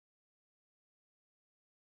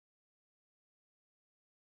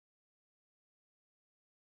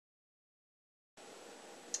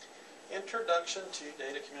Introduction to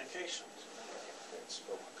Data Communications.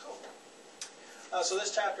 So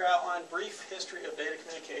this chapter outlined brief history of data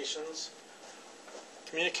communications,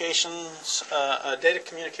 data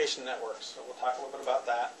communication networks. So we'll talk a little bit about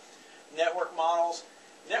that. Network models.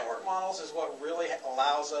 Network models is what really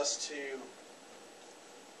allows us to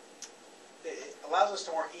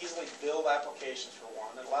more easily build applications for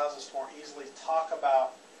one. It allows us to more easily talk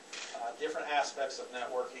about different aspects of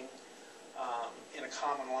networking in a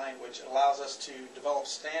common language. It allows us to develop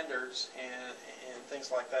standards and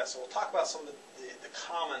things like that. So we'll talk about some of the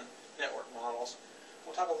common network models.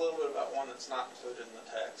 We'll talk a little bit about one that's not included in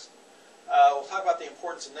the text. We'll talk about the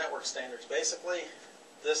importance of network standards. Basically,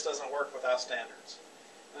 this doesn't work without standards.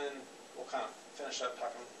 And then we'll kind of finish up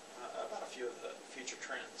talking about a few of the future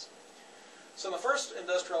trends. So in the first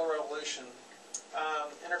industrial revolution,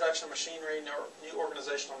 introduction of machinery, new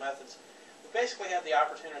organizational methods, we basically had the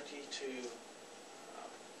opportunity to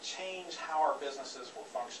change how our businesses were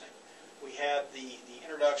functioning. We had the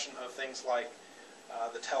introduction of things like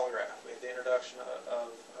the telegraph. We had the introduction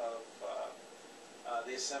of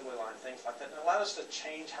the assembly line, things like that. And it allowed us to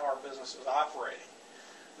change how our business was operating.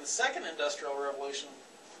 In the second industrial revolution,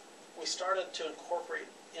 we started to incorporate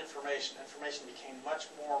information. Information became much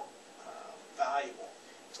more valuable.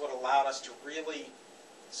 It's what allowed us to really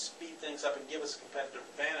speed things up and give us a competitive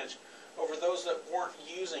advantage over those that weren't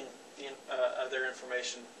using their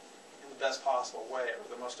information in the best possible way or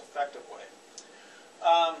the most effective way.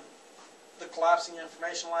 The collapsing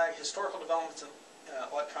information lag, historical developments in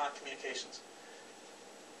electronic communications.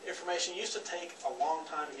 Information used to take a long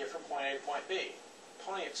time to get from point A to point B.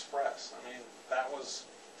 Pony Express, I mean, that was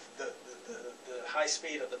the high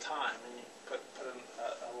speed of the time. And you put a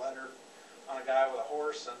letter on a guy with a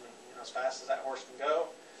horse, and as fast as that horse can go,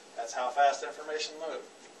 that's how fast information moved.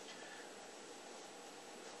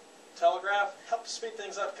 Telegraph helped speed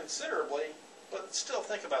things up considerably, but still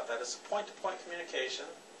think about that. It's a point-to-point communication.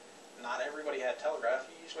 Not everybody had telegraph.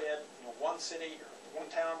 You usually had one city or one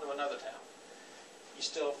town to another town. You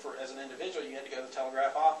still, as an individual, you had to go to the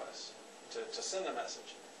telegraph office to send a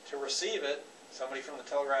message. To receive it, somebody from the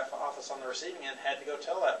telegraph office on the receiving end had to go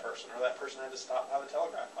tell that person, or that person had to stop by the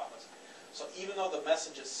telegraph office. So even though the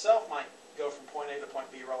message itself might go from point A to point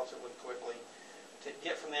B relatively quickly, to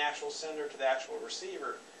get from the actual sender to the actual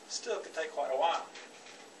receiver still could take quite a while.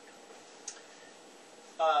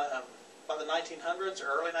 By the 1900s or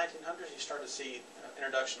early 1900s, you started to see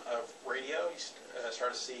introduction of radio. You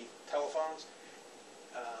started to see telephones.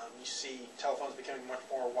 You see telephones becoming much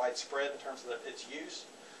more widespread in terms of its use.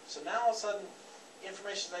 So now all of a sudden,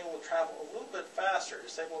 information is able to travel a little bit faster.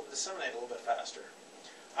 It's able to disseminate a little bit faster.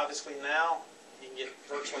 Obviously now, you can get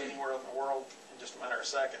virtually anywhere in the world in just a matter of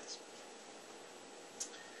seconds.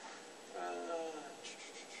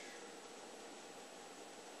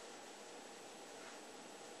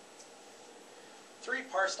 Three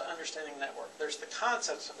parts to understanding network. There's the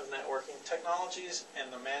concepts of networking, technologies,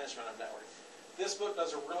 and the management of networking. This book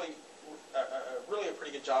does a really a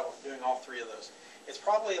pretty good job of doing all three of those. It's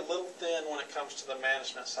probably a little thin when it comes to the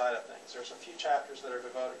management side of things. There's a few chapters that are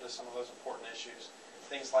devoted to some of those important issues.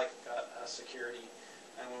 Things like security.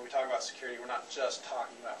 And when we talk about security, we're not just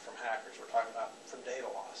talking about from hackers. We're talking about from data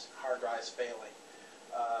loss, hard drives failing,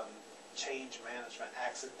 change management,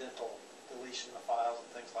 accidental deletion of files,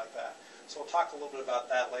 and things like that. So we'll talk a little bit about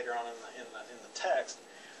that later on in the text.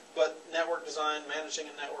 But network design, managing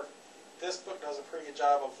a network, this book does a pretty good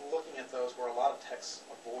job of looking at those where a lot of texts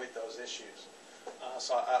avoid those issues.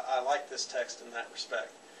 So I like this text in that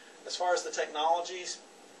respect. As far as the technologies,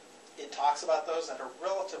 it talks about those at a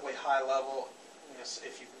relatively high level.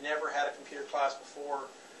 If you've never had a computer class before,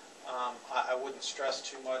 I wouldn't stress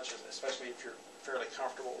too much, especially if you're fairly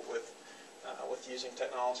comfortable with using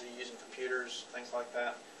technology, using computers, things like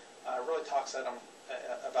that. It really talks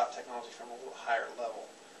about technology from a little higher level,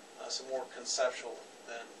 so more conceptual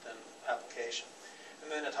than application.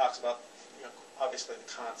 And then it talks about, obviously the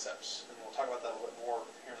concepts, and we'll talk about that a little bit more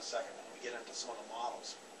here in a second when we get into some of the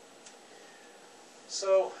models.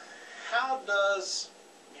 So, how does,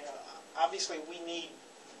 obviously we need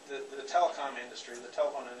the telecom industry, the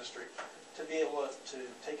telephone industry, to be able to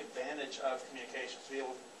take advantage of communications, to be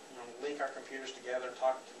able to link our computers together and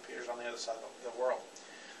talk to computers on the other side of the world.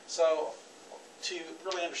 So, to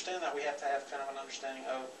really understand that, we have to have kind of an understanding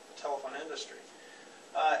of the telephone industry.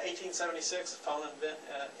 1876, phone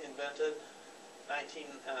invented.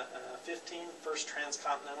 1915, first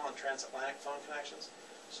transcontinental and transatlantic phone connections.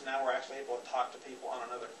 So now we're actually able to talk to people on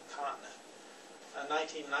another continent.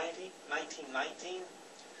 1919,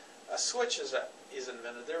 a switch is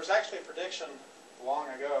invented. There was actually a prediction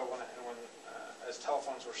long ago when as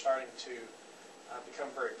telephones were starting to become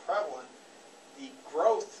very prevalent, the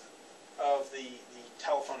growth of the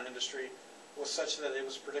telephone industry was such that it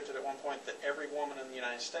was predicted at one point that every woman in the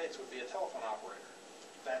United States would be a telephone operator.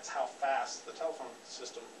 That's how fast the telephone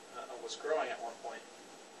system was growing at one point.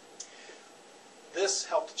 This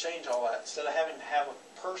helped to change all that. Instead of having to have a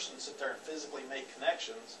person sit there and physically make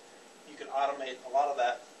connections, you could automate a lot of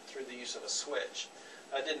that through the use of a switch.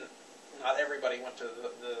 Not everybody went to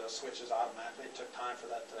the switches automatically. It took time for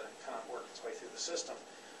that to kind of work its way through the system.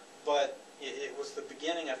 But it was the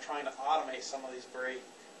beginning of trying to automate some of these very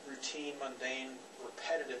routine, mundane,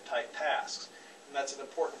 repetitive type tasks. And that's an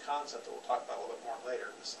important concept that we'll talk about a little bit more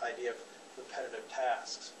later, this idea of repetitive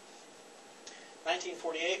tasks.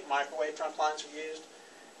 1948, microwave trunk lines were used.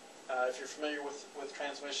 If you're familiar with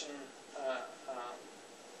transmission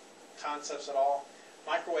concepts at all,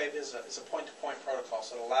 microwave is a point-to-point protocol,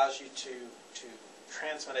 so it allows you to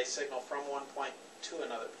transmit a signal from one point to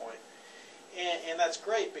another point. And that's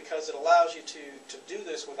great because it allows you to do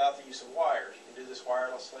this without the use of wires. You can do this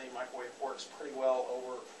wirelessly. Microwave works pretty well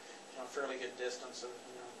over a fairly good distance, of,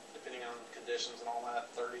 depending on conditions and all that,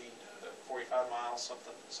 30 to 45 miles,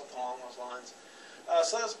 something along those lines.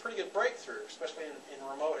 So that was a pretty good breakthrough, especially in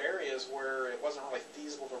remote areas where it wasn't really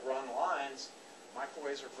feasible to run lines.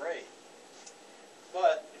 Microwaves are great.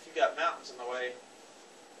 But if you've got mountains in the way,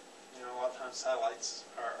 a lot of times satellites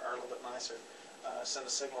are a little bit nicer. Send a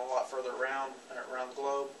signal a lot further around the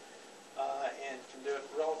globe and can do it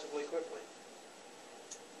relatively quickly.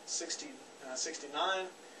 69,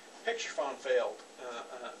 picture phone failed.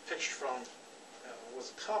 Picture phone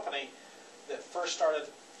was a company that first started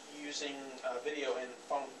using video in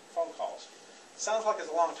phone calls. Sounds like it's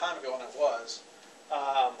a long time ago, and it was.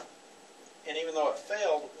 And even though it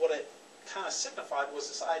failed, what it kind of signified was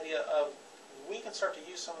this idea of we can start to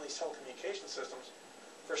use some of these telecommunication systems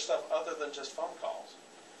for stuff other than just phone calls,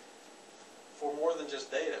 for more than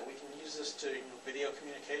just data. We can use this to video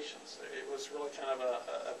communications. It was really kind of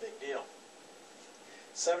a big deal.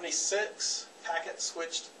 76, packet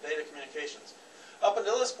switched data communications. Up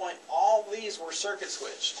until this point, all these were circuit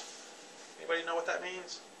switched. Anybody know what that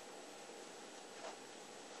means?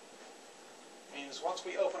 It means once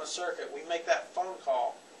we open a circuit, we make that phone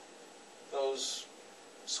call, those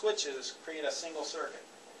switches create a single circuit.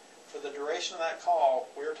 For the duration of that call,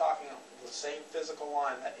 we're talking the same physical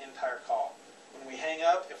line that entire call. When we hang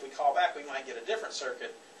up, if we call back, we might get a different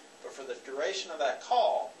circuit, but for the duration of that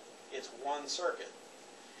call, it's one circuit.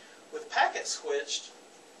 With packet switched,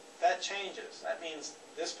 that changes. That means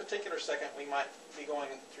this particular second we might be going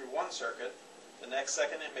through one circuit, the next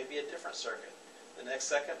second it may be a different circuit, the next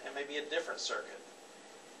second it may be a different circuit.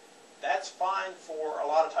 That's fine for a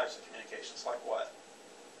lot of types of communications, like what?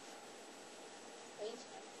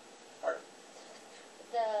 Pardon?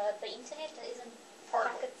 The internet isn't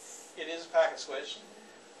packets. It is packet switched,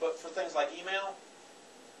 but for things like email,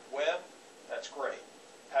 web, that's great.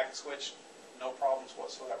 Packet switched, no problems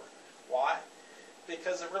whatsoever. Why?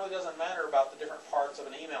 Because it really doesn't matter about the different parts of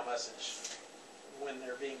an email message when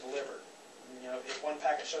they're being delivered. If one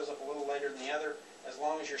packet shows up a little later than the other, as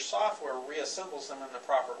long as your software reassembles them in the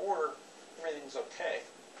proper order, everything's okay.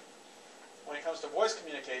 When it comes to voice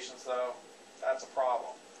communications, though, that's a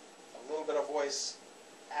problem. A little bit of voice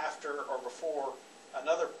after or before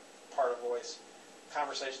another part of voice,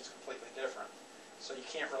 conversation's completely different. So you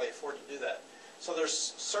can't really afford to do that. So there's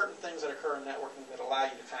certain things that occur in networking that allow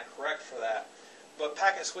you to kind of correct for that. But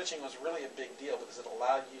packet switching was really a big deal because it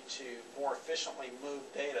allowed you to more efficiently move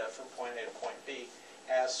data from point A to point B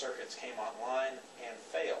as circuits came online and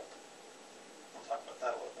failed. We'll talk about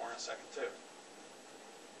that a little more in a second too.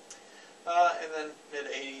 And then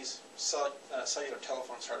mid-80s, cellular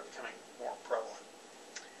telephones started becoming more prevalent.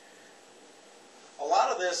 A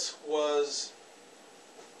lot of this was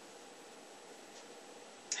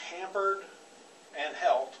hampered and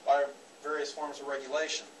helped by various forms of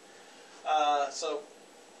regulation. So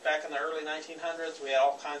back in the early 1900s, we had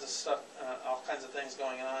all kinds of stuff, all kinds of things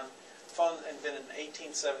going on. Phone invented in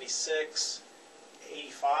 1876,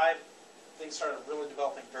 85. Things started really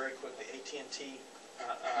developing very quickly. AT&T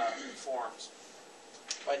forms.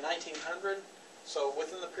 By 1900, so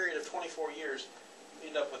within the period of 24 years, you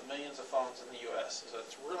end up with millions of phones in the U.S. So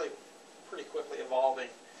it's really pretty quickly evolving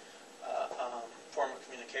form of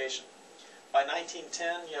communication. By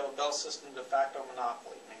 1910, you have a Bell system de facto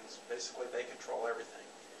monopoly. It means basically they control everything.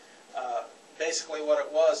 Basically what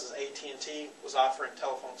it was is AT&T was offering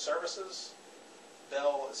telephone services.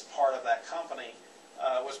 Bell, as part of that company,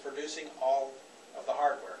 was producing all of the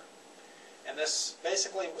hardware. And this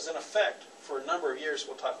basically was in effect for a number of years.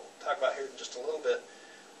 We'll talk about here in just a little bit.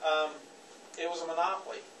 It was a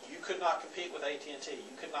monopoly. You could not compete with AT&T.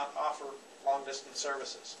 You could not offer long-distance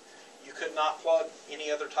services. You could not plug any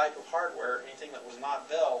other type of hardware, anything that was not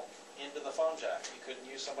Bell, into the phone jack. You couldn't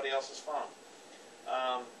use somebody else's phone.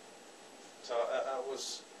 So it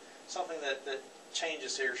was something that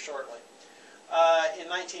changes here shortly. In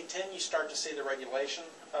 1910, you start to see the regulation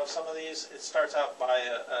of some of these. It starts out by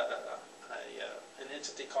an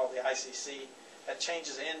entity called the ICC that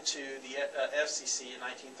changes into the FCC in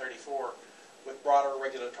 1934 with broader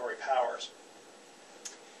regulatory powers.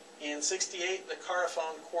 In '68, the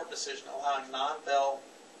Cardophone court decision allowing non-Bell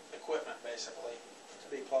equipment, basically,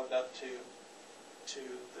 to be plugged up to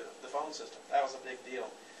the phone system. That was a big deal.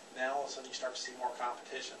 Now, all of a sudden, you start to see more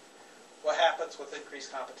competition. What happens with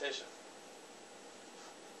increased competition?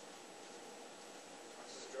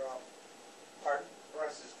 Prices drop. Pardon?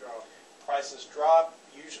 Prices drop. Prices drop.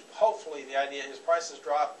 Usually, hopefully, the idea is prices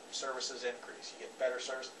drop, services increase. You get better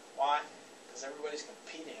service. Why? Because everybody's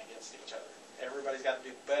competing against each other. Everybody's got to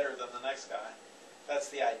do better than the next guy. That's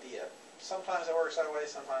the idea. Sometimes it works that way,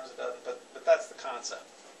 sometimes it doesn't, but that's the concept.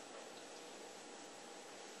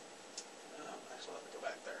 Actually, let me go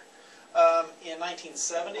back there. In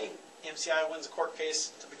 1970, MCI wins a court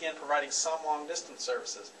case to begin providing some long-distance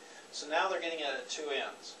services. So now they're getting it at two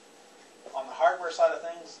ends. On the hardware side of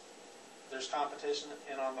things, there's competition,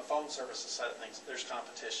 and on the phone services side of things, there's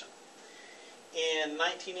competition. In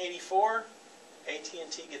 1984,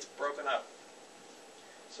 AT&T gets broken up.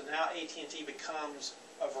 So now AT&T becomes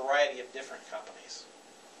a variety of different companies.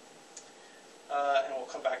 And we'll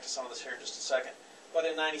come back to some of this here in just a second. But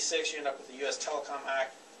in '96, you end up with the U.S. Telecom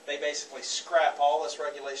Act. They basically scrap all this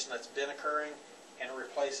regulation that's been occurring and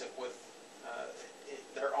replace it with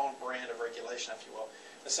their own brand of regulation, if you will.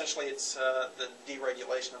 Essentially, it's the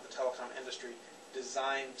deregulation of the telecom industry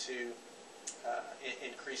designed to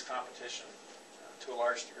increase competition to a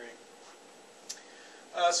large degree.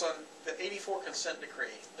 So in the '84 consent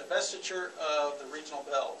decree, divestiture of the regional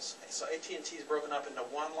bells. So AT&T is broken up into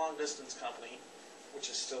one long-distance company, which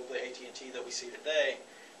is still the AT&T that we see today,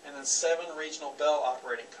 and then 7 regional bell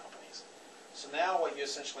operating companies. So now what you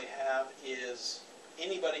essentially have is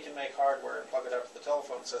anybody can make hardware and plug it up to the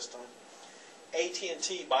telephone system.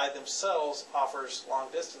 AT&T by themselves offers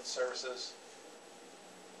long-distance services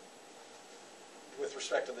with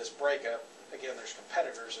respect to this breakup. Again, there's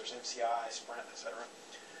competitors, there's MCI, Sprint, etc.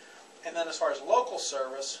 And then as far as local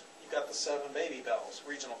service, you've got the 7 baby bells,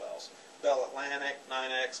 regional bells. Bell Atlantic,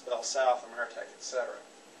 9X, Bell South, Ameritech, etc.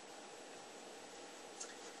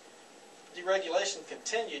 Deregulation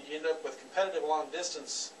continued. You end up with competitive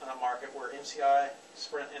long-distance market where MCI,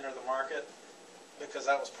 Sprint enter the market because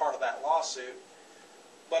that was part of that lawsuit.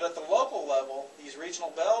 But at the local level, these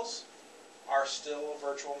regional bells are still a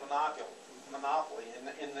virtual monopoly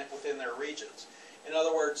within their regions. In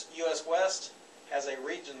other words, U.S. West has a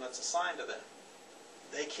region that's assigned to them.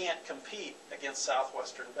 They can't compete against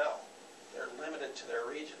Southwestern Bell. They're limited to their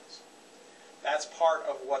regions. That's part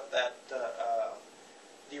of what that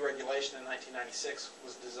deregulation in 1996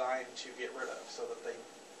 was designed to get rid of, so that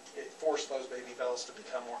it forced those baby bells to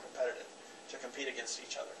become more competitive, to compete against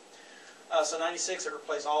each other. So 96, it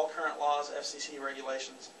replaced all current laws, FCC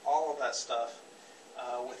regulations, all of that stuff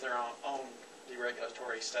with their own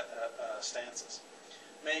deregulatory stances.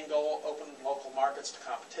 Main goal, open local markets to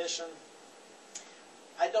competition.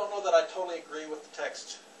 I don't know that I totally agree with the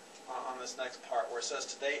text on this next part, where it says,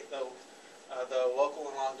 to date, though, the local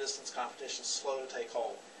and long-distance competition is slow to take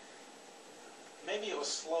hold. Maybe it was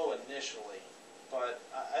slow initially, but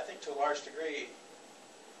I think to a large degree,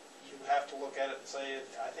 you have to look at it and say,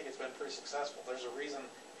 I think it's been pretty successful. There's a reason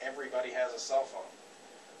everybody has a cell phone.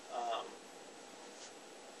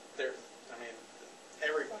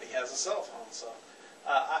 Everybody has a cell phone, so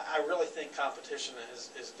I really think competition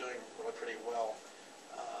is doing really pretty well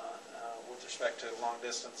with respect to long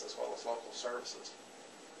distance as well as local services.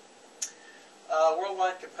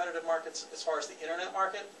 Worldwide competitive markets, as far as the internet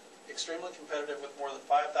market, extremely competitive with more than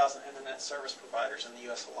 5,000 internet service providers in the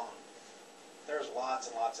U.S. alone. There's lots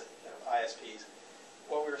and lots of ISPs.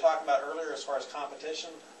 What we were talking about earlier as far as competition,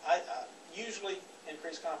 usually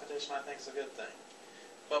increased competition I think is a good thing.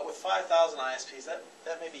 But with 5,000 ISPs, that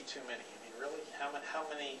may be too many. I mean, really, how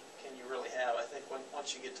many can you really have? I think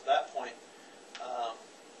once you get to that point,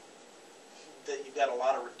 that you've got a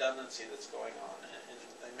lot of redundancy that's going on, and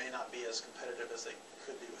they may not be as competitive as they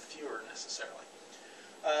could be with fewer necessarily.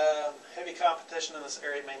 Heavy competition in this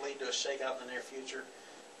area may lead to a shakeout in the near future.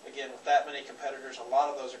 Again, with that many competitors, a lot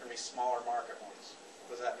of those are going to be smaller market ones.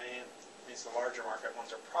 What does that mean? It means the larger market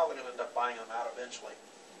ones are probably going to end up buying them out eventually.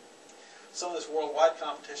 Some of this worldwide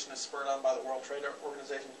competition is spurred on by the World Trade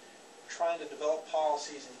Organization trying to develop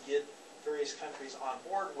policies and get various countries on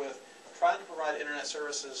board with trying to provide internet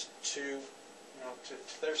services to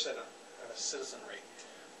their citizenry.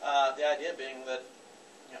 The idea being that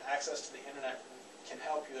access to the internet can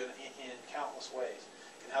help you in countless ways.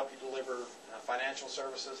 It can help you deliver financial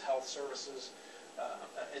services, health services,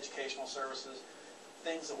 educational services,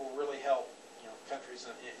 things that will really help countries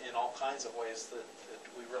in all kinds of ways that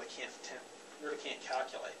we really can't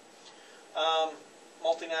calculate.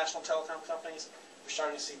 Multinational telecom companies, we're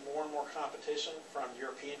starting to see more and more competition from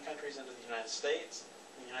European countries into the United States,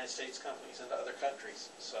 and United States companies into other countries.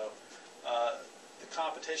 So the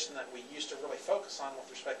competition that we used to really focus on with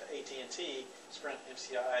respect to AT&T, Sprint,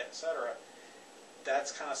 MCI, etc.,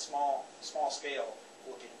 that's kind of small scale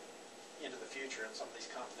looking into the future, and some of these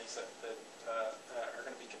companies that are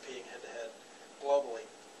going to be competing head-to-head globally.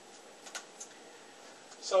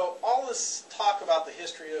 So all this talk about the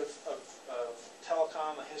history of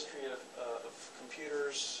telecom, the history of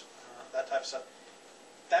computers, that type of stuff,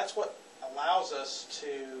 that's what allows us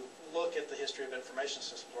to look at the history of information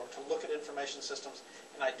systems, or to look at information systems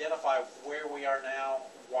and identify where we are now,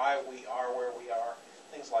 why we are where we are,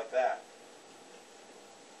 things like that.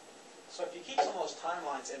 So if you keep some of those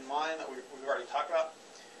timelines in mind that we've already talked about,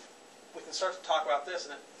 we can start to talk about this,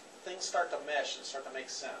 and things start to mesh and start to make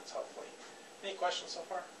sense, hopefully. Any questions so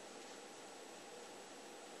far?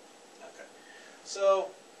 Okay.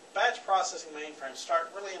 So batch processing mainframes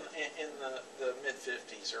start really in the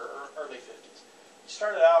mid-50s or early 50s. You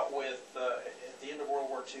started out with, at the end of World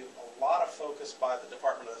War II, a lot of focus by the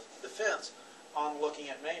Department of Defense on looking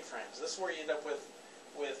at mainframes. This is where you end up with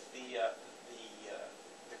the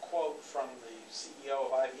quote from the CEO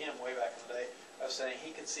of IBM way back in the day of saying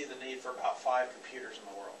he could see the need for about 5 computers in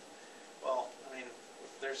the world. Well, I mean,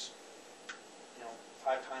 there's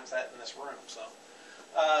 5 times that in this room.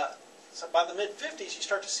 So by the mid-50s, you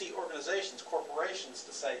start to see organizations, corporations,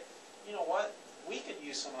 to say, you know what, we could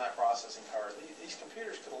use some of that processing power. These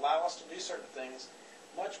computers could allow us to do certain things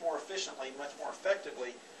much more efficiently, much more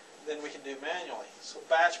effectively than we can do manually. So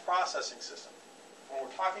batch processing system. When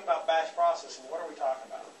we're talking about batch processing, what are we talking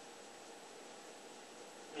about?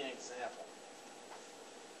 Give me an example.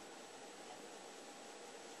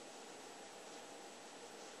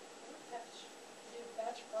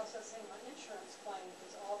 Batch processing on insurance claims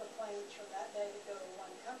is all the claims from that day that go to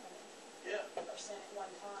one company. Yeah. Are sent at one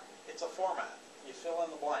time. It's a format. You fill in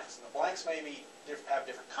the blanks, and the blanks maybe have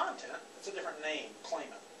different content. It's a different name,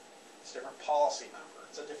 claimant. It's a different policy number.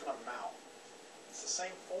 It's a different amount. It's the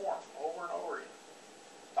same form over and over again.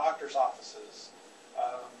 Doctor's offices,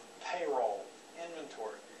 payroll,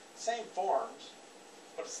 inventory, same forms,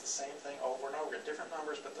 but it's the same thing over and over again. Different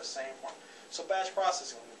numbers, but the same form. So batch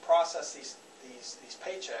processing, when you process these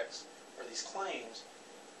paychecks or these claims,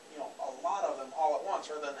 a lot of them all at once,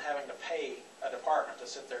 rather than having to pay a department to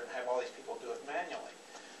sit there and have all these people do it manually.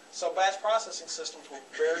 So batch processing systems were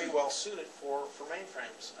very well suited for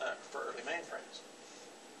mainframes, for early mainframes.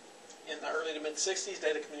 In the early to mid-60s,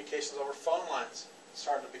 data communications over phone lines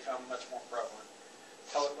started to become much more prevalent.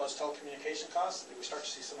 Those telecommunication costs, we start to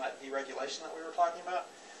see some of that deregulation that we were talking about.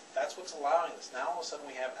 That's what's allowing this. Now all of a sudden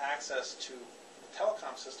we have access to the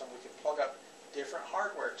telecom system. We can plug up different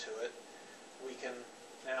hardware to it. We can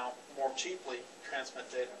now more cheaply transmit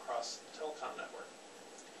data across the telecom network.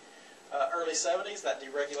 Early 70s, that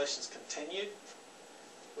deregulation's continued.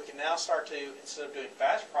 We can now start to, instead of doing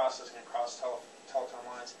batch processing across telecom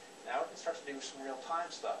lines, now we can start to do some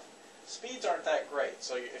real-time stuff. Speeds aren't that great,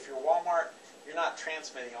 so if you're Walmart, you're not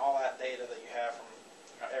transmitting all that data that you have from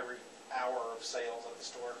every hour of sales at the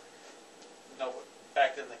store. No,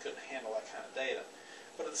 back then they couldn't handle that kind of data.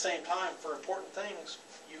 But at the same time, for important things,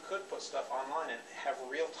 you could put stuff online and have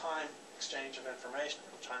real-time exchange of information,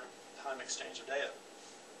 real-time exchange of data.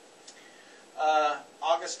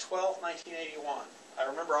 August 12, 1981. I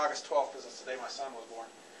remember August 12th because it's the day my son was born,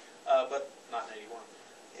 but not in 81.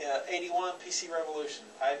 81, PC revolution.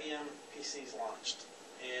 IBM PCs launched,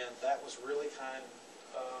 and that was really kind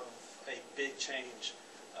of a big change.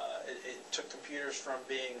 It took computers from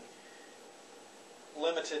being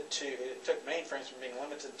limited to, it took mainframes from being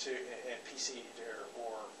limited to, and PC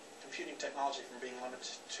or computing technology from being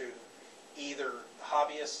limited to either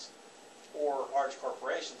hobbyists or large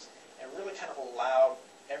corporations, and really kind of allowed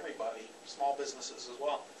everybody, small businesses as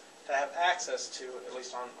well, to have access to, at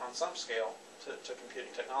least on some scale, to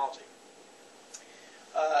computing technology.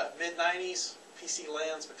 Mid-90s, PC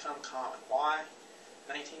LANs become common. Why?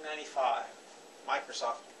 1995,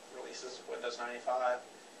 Microsoft releases Windows 95.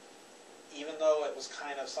 Even though it was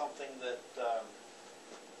kind of something that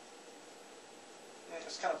it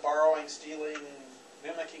was kind of borrowing, stealing,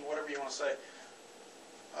 mimicking, whatever you want to say,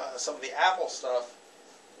 some of the Apple stuff,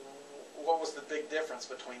 what was the big difference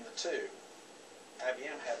between the two?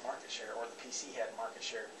 IBM had market share, or the PC had market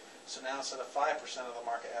share. So now instead of 5% of the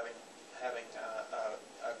market having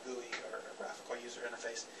a GUI or a graphical user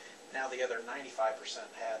interface, now the other 95%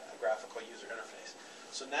 had a graphical user interface.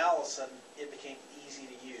 So now all of a sudden it became easy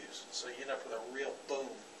to use. So you end up with a real boom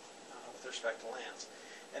with respect to LANs.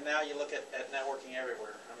 And now you look at networking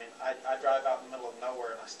everywhere. I mean, I drive out in the middle of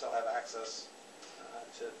nowhere and I still have access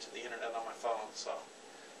to the internet on my phone. So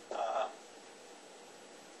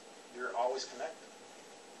you're always connected.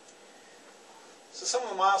 So some of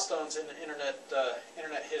the milestones in the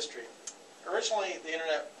internet history. Originally, the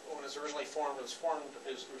internet, when it was originally formed, it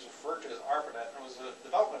was referred to as ARPANET, and it was a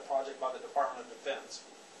development project by the Department of Defense.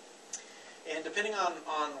 And depending on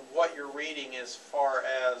what you're reading as far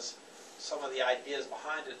as some of the ideas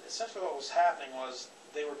behind it, essentially what was happening was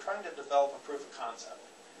they were trying to develop a proof of concept.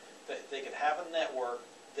 That they could have a network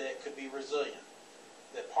that could be resilient,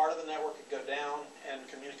 that part of the network could go down and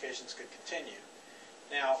communications could continue.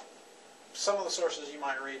 Now, some of the sources you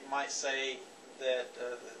might read might say that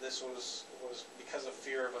this was because of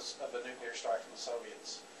fear of a nuclear strike from the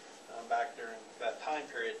Soviets back during that time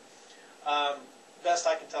period. Best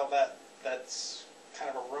I can tell, that's kind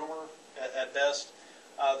of a rumor at best.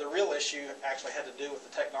 The real issue actually had to do with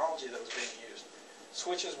the technology that was being used.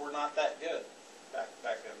 Switches were not that good back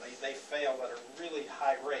then. They failed at a really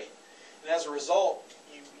high rate. And as a result,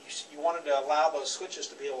 you wanted to allow those switches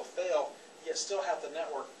to be able to fail, yet still have the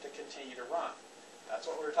network to continue to run. That's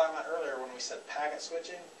what we were talking about earlier when we said packet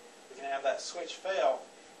switching. We can have that switch fail,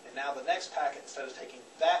 and now the next packet, instead of taking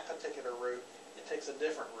that particular route, it takes a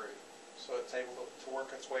different route. So it's able to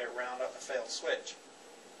work its way around a failed switch.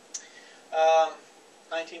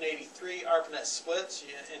 1983, ARPANET splits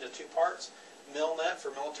into two parts: MILNET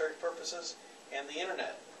for military purposes, and the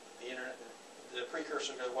Internet. The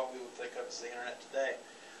precursor to what we would think of as the Internet today.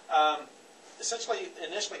 Essentially,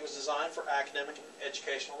 initially it was designed for academic and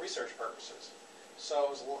educational research purposes.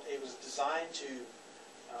 So it was designed to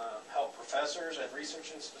help professors and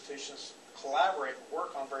research institutions collaborate and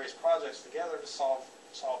work on various projects together to solve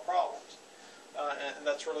problems. And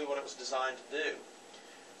that's really what it was designed to do.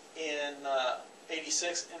 In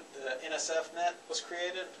 '86, the NSF-Net was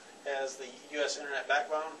created as the U.S. Internet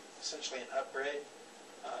backbone, essentially an upgrade,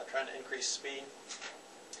 trying to increase speed.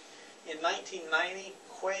 In 1990,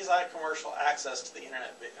 quasi-commercial access to the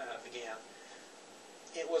Internet began.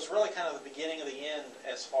 It was really kind of the beginning of the end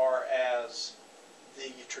as far as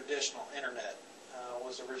the traditional Internet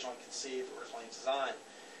was originally conceived, originally designed.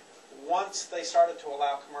 Once they started to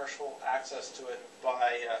allow commercial access to it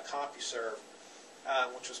by CompuServe,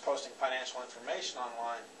 which was posting financial information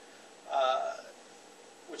online,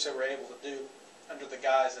 which they were able to do under the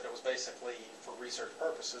guise that it was basically for research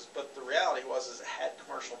purposes, but the reality was it had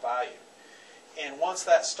commercial value. And once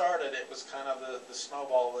that started, it was kind of the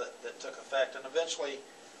snowball that took effect, and eventually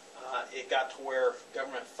it got to where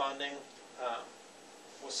government funding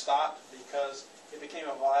was stopped because it became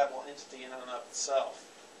a viable entity in and of itself.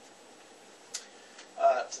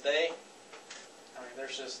 Today,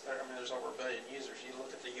 there's over 1 billion users. You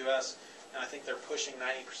look at the U.S., and I think they're pushing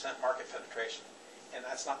 90% market penetration, and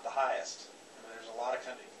that's not the highest. There's a lot of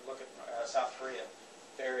countries. Look at South Korea,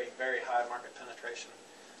 very, very high market penetration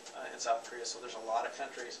in South Korea. So there's a lot of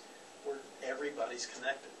countries where everybody's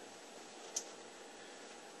connected.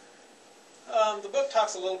 The book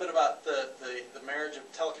talks a little bit about the marriage of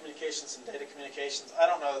telecommunications and data communications. I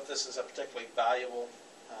don't know that this is a particularly valuable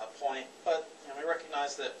point, but we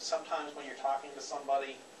recognize that sometimes when you're talking to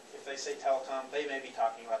somebody, if they say telecom, they may be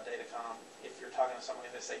talking about datacom. If you're talking to somebody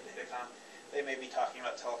and they say datacom, they may be talking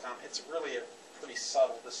about telecom. It's really a pretty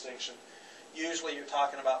subtle distinction. Usually you're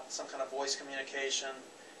talking about some kind of voice communication,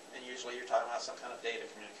 and usually you're talking about some kind of data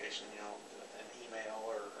communication, an email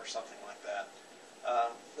or something like that.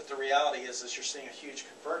 But the reality is you're seeing a huge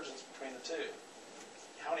convergence between the two.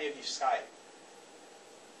 How many of you Skype?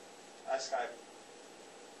 I Skype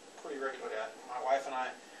pretty regularly. My wife and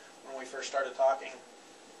I, when we first started talking,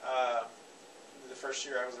 the first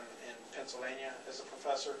year I was in Pennsylvania as a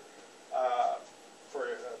professor,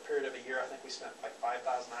 for a period of a year, I think we spent like 5,000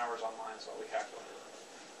 hours online, is what we calculated.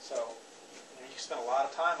 So you spend a lot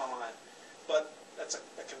of time online, but that's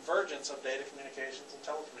a convergence of data communications and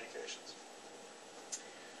telecommunications.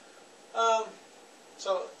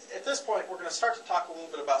 So at this point, we're going to start to talk a little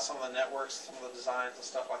bit about some of the networks, some of the designs and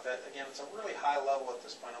stuff like that. Again, it's a really high level at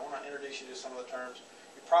this point. I want to introduce you to some of the terms.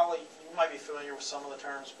 You might be familiar with some of the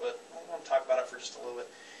terms, but I want to talk about it for just a little bit.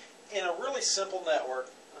 In a really simple network,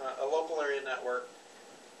 a local area network,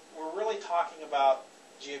 we're really talking about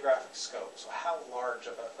geographic scope. So how large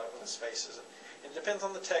of a space is it? It depends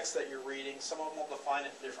on the text that you're reading. Some of them will define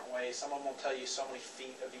it different ways. Some of them will tell you so many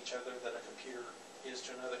feet of each other that a computer is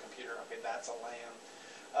to another computer. Okay, that's a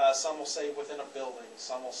LAN. Some will say within a building.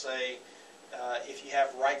 Some will say if you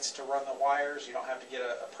have rights to run the wires, you don't have to get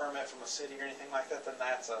a permit from a city or anything like that, then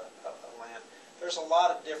that's a LAN. There's a lot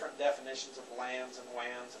of different definitions of LANs and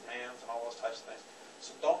WANs and MANs and all those types of things.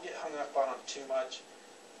 So don't get hung up on them too much.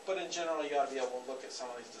 But in general, you got to be able to look at some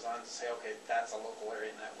of these designs and say, okay, that's a local area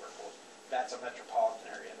network, or that's a metropolitan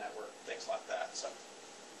area network, things like that. So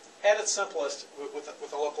at its simplest, with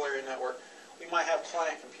a local area network, we might have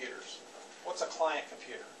client computers. What's a client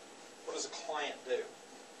computer? What does a client do?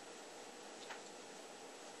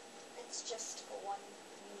 It's just for one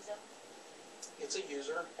user. It's a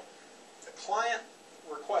user. The client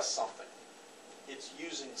requests something. It's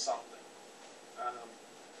using something.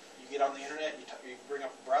 You get on the internet, you bring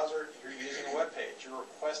up a browser, you're using a web page. You're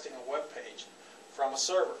requesting a web page from a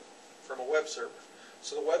server, from a web server.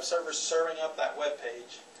 So the web server is serving up that web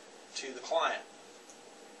page to the client.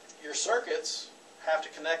 Your circuits have to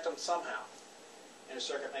connect them somehow. Your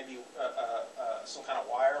circuit may be some kind of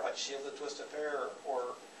wire, like shielded twisted pair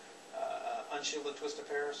or unshielded twisted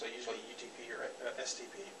pair, so usually UTP or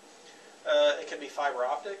STP. It can be fiber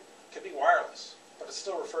optic, it could be wireless, but it's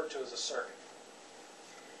still referred to as a circuit.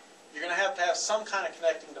 You're going to have some kind of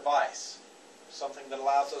connecting device, something that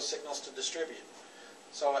allows those signals to distribute.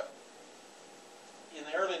 So in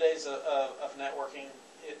the early days of networking,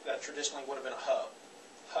 that traditionally would have been a hub.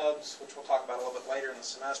 Hubs, which we'll talk about a little bit later in the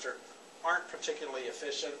semester, aren't particularly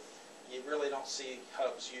efficient. You really don't see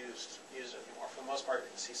hubs used anymore. For the most part, you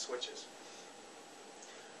can see switches.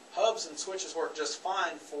 Hubs and switches work just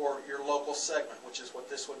fine for your local segment, which is what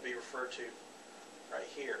this would be referred to right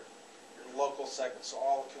here. Your local segment, so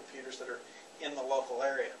all the computers that are in the local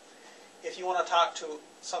area. If you want to talk to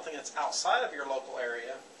something that's outside of your local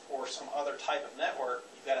area or some other type of network,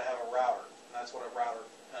 you've got to have a router. And that's what a router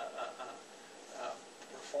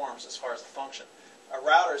performs as far as the function. A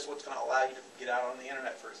router is what's going to allow you to get out on the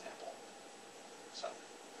internet, for example.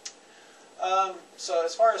 So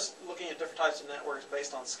as far as looking at different types of networks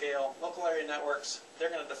based on scale, local area networks,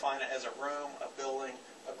 they're going to define it as a room, a building,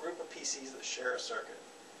 a group of PCs that share a circuit.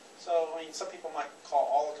 So, I mean, some people might call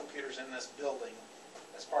all the computers in this building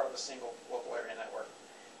as part of a single local area network,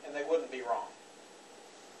 and they wouldn't be wrong.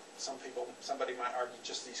 Somebody might argue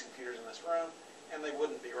just these computers in this room, and they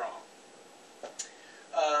wouldn't be wrong.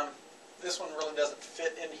 This one really doesn't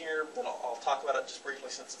fit in here, but I'll talk about it just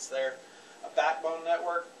briefly since it's there. A backbone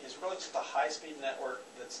network is really just a high-speed network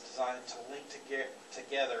that's designed to link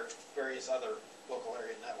together various other local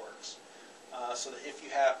area networks. So that if you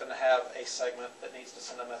happen to have a segment that needs to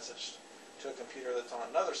send a message to a computer that's on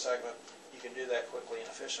another segment, you can do that quickly and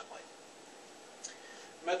efficiently.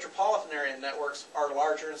 Metropolitan area networks are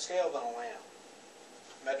larger in scale than a LAN.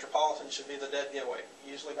 Metropolitan should be the dead giveaway,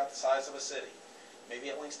 usually about the size of a city. Maybe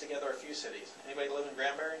it links together a few cities. Anybody live in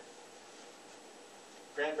Granbury?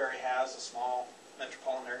 Granbury has a small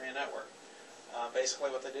metropolitan area network.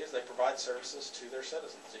 Basically what they do is they provide services to their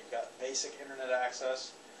citizens. So you've got basic internet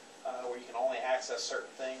access where you can only access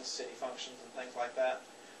certain things, city functions and things like that.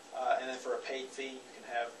 And then for a paid fee you can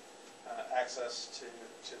have access to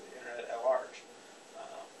the internet at large.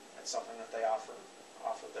 It's something that they offer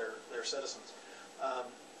their citizens.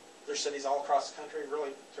 There's cities all across the country,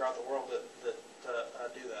 really throughout the world, that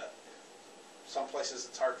do that. Some places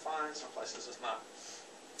it's hard to find, some places it's not.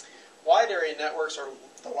 Wide area networks are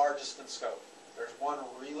the largest in scope. There's one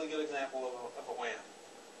really good example of a WAN.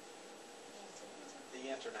 The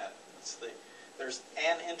internet. There's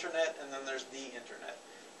an internet and then there's the internet.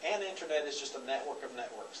 An internet is just a network of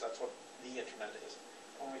networks. That's what the internet is.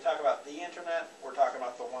 When we talk about the internet, we're talking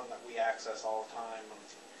about the one that we access all the time and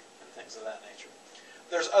things of that nature.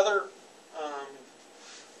 There's other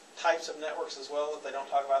types of networks as well that they don't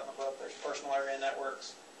talk about in the book. There's personal area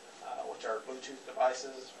networks, which are Bluetooth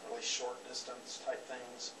devices, really short distance type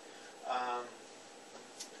things. Let's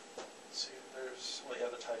see, there's what the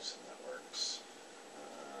other types of networks.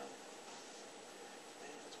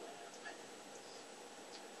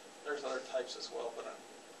 There's other types as well, but I'm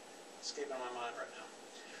escaping my mind right now.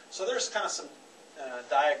 So there's kind of some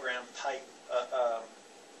diagram type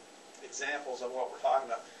examples of what we're talking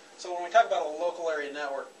about. So when we talk about a local area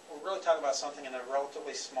network, we're really talking about something in a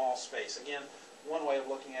relatively small space. Again, one way of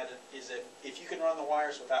looking at it is if you can run the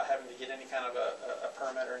wires without having to get any kind of a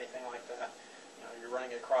permit or anything like that, you're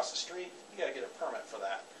running it across the street, you got to get a permit for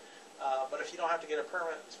that. But if you don't have to get a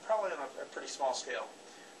permit, it's probably on a pretty small scale.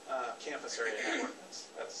 Campus area network,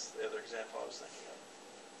 that's the other example I was thinking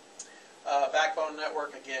of. Backbone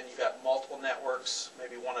network, again, you've got multiple networks,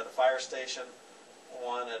 maybe one at a fire station,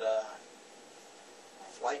 one at a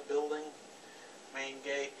light building, main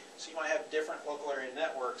gate. So you might have different local area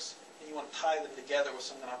networks, and you want to tie them together with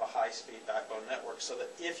some kind of a high-speed backbone network so that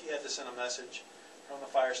if you had to send a message from the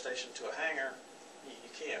fire station to a hangar, you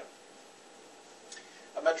can.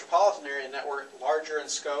 A metropolitan area network, larger in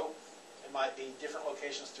scope, it might be different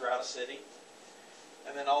locations throughout a city.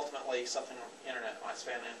 And then ultimately, something on the internet might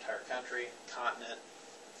span the entire country, continent,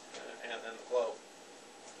 and then the globe.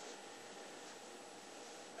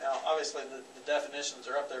 Now, obviously, the definitions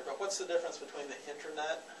are up there, but what's the difference between the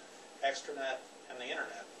intranet, extranet, and the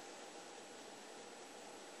internet?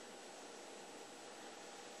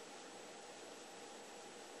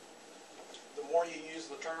 The more you use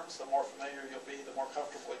the terms, the more familiar you'll be, the more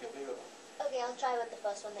comfortable you'll be with them. Okay, I'll try with the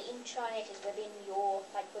first one. The intranet is within your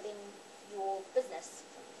business.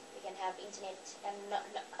 You can have internet, and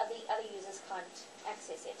other users can't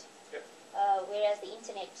access it. Yep. Whereas the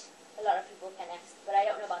internet, a lot of people can access, but I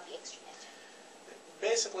don't know about the extranet.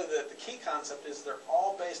 Basically, the key concept is they're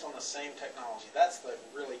all based on the same technology. That's the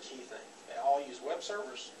really key thing. They all use web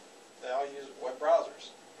servers. They all use web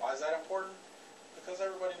browsers. Why is that important? Because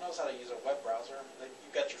everybody knows how to use a web browser.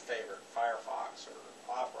 You've got your favorite, Firefox or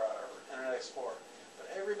Opera or Internet Explorer. But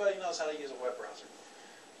everybody knows how to use a web browser.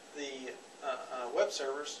 The web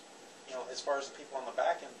servers, as far as the people on the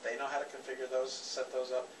back end, they know how to configure those, set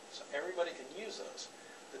those up, so everybody can use those.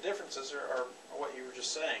 The differences are what you were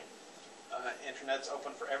just saying. Internet's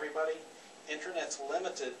open for everybody. Internet's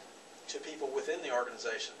limited to people within the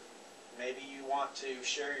organization. Maybe you want to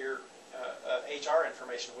share your HR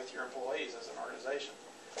information with your employees as an organization.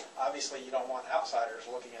 Obviously, you don't want outsiders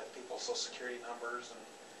looking at people's Social Security numbers and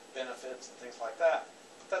benefits and things like that.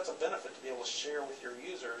 But that's a benefit to be able to share with your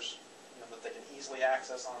users, that they can easily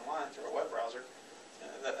access online through a web browser.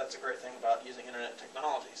 That's a great thing about using internet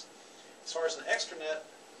technologies. As far as an extranet,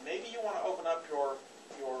 maybe you want to open up your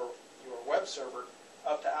web server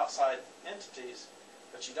up to outside entities,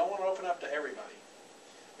 but you don't want to open up to everybody.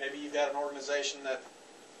 Maybe you've got an organization that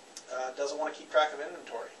doesn't want to keep track of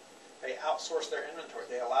inventory. They outsource their inventory.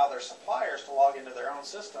 They allow their suppliers to log into their own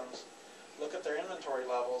systems, look at their inventory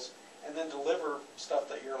levels, and then deliver stuff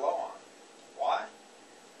that you're low on. Why?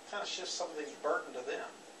 It kind of shifts some of the burden to them.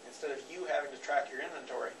 Instead of you having to track your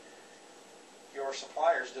inventory, your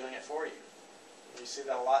supplier's doing it for you. You see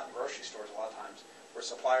that a lot in grocery stores a lot of times, where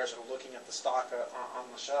suppliers are looking at the stock on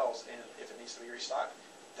the shelves, and if it needs to be restocked,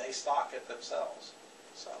 they stock it themselves.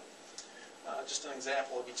 So, just an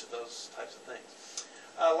example of each of those types of things.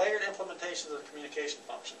 Layered implementations of communication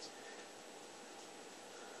functions.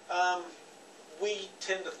 We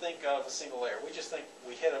tend to think of a single layer. We just think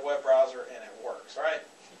we hit a web browser and it works, right?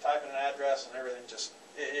 You type in an address and everything just,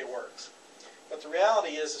 it works. But the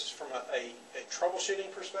reality is from a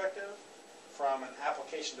troubleshooting perspective, from an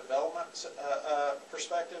application development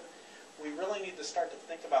perspective, we really need to start to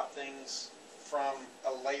think about things from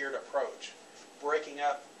a layered approach, breaking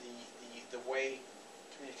up the way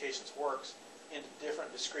communications works into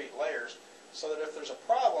different discrete layers, so that if there's a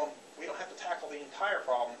problem, we don't have to tackle the entire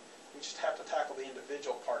problem. We just have to tackle the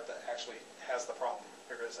individual part that actually has the problem,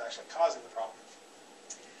 or is actually causing the problem.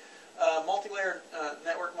 Multi-layered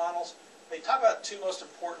network models. They talk about two most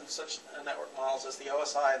important such network models as the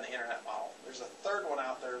OSI and the Internet model. There's a third one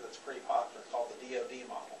out there that's pretty popular called the DoD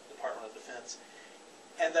model, Department of Defense.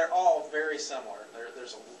 And they're all very similar.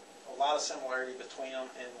 There's a lot of similarity between them,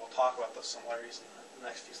 and we'll talk about those similarities in the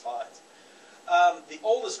next few slides. The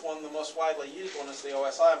oldest one, the most widely used one, is the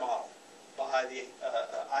OSI model by the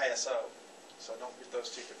ISO. So don't get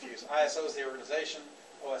those two confused. ISO is the organization,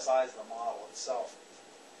 OSI is the model itself.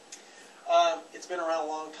 It's been around a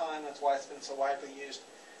long time, that's why it's been so widely used.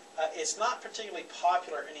 It's not particularly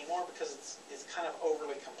popular anymore because it's kind of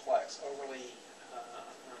overly complex,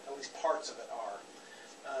 at least parts of it are.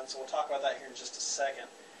 So we'll talk about that here in just a second.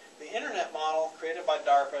 The Internet model, created by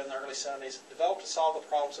DARPA in the early 70s, developed to solve the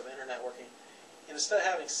problems of Internet networking. And instead of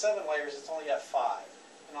having 7 layers, it's only got 5.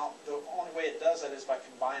 And the only way it does that is by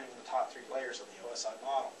combining the top 3 layers of the OSI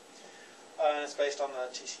model. And it's based on the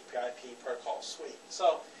TCP/IP protocol suite.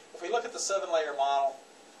 So if we look at the 7-layer model,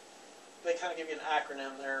 they kind of give you an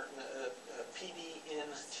acronym there,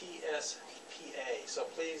 PDNTSPA. So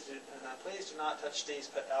please do not touch these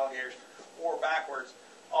pet alligators, or backwards.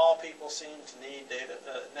 All people seem to need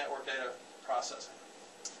network data processing.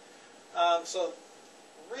 So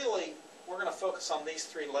really, we're going to focus on these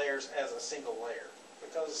 3 layers as a single layer,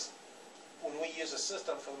 because when we use a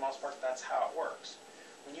system, for the most part, that's how it works.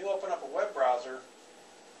 When you open up a web browser,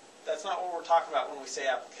 that's not what we're talking about when we say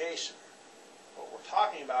application. What we're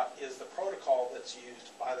talking about is the protocol that's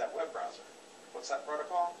used by that web browser. What's that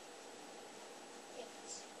protocol?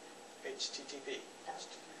 Yes. HTTP.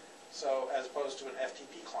 So as opposed to an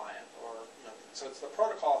FTP client, or so it's the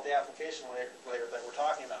protocol at the application layer that we're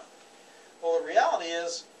talking about. Well, the reality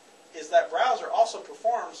is that browser also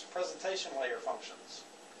performs presentation layer functions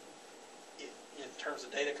in terms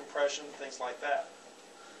of data compression, things like that.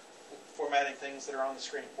 Formatting things that are on the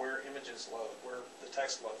screen, where images load, where the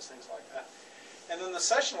text loads, things like that. And then the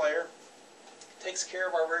session layer takes care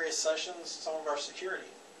of our various sessions, some of our security.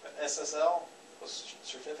 SSL, those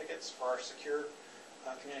certificates for our secure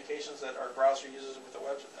communications that our browser uses with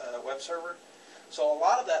the web server. So a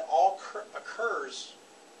lot of that all occurs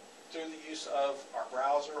through the use of our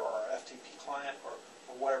browser or our FTP client or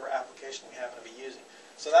whatever application we happen to be using.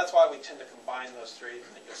 So that's why we tend to combine those three,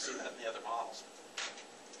 and you'll see that in the other models.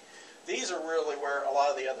 These are really where a lot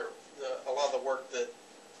of the work that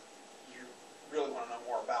you really want to know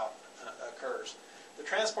more about occurs. The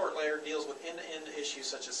transport layer deals with end-to-end issues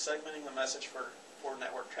such as segmenting the message for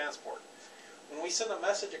network transport. When we send a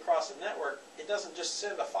message across the network, it doesn't just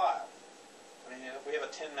send a file. I mean, if we have a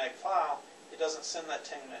 10 meg file, it doesn't send that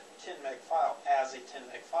 10 meg file as a 10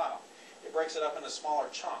 meg file. It breaks it up into smaller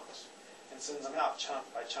chunks and sends them out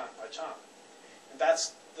chunk by chunk by chunk. And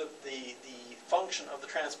that's the function of the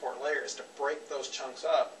transport layer, is to break those chunks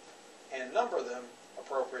up and number them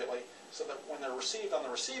appropriately so that when they're received on the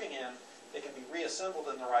receiving end, they can be reassembled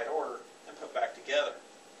in the right order and put back together.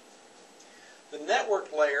 The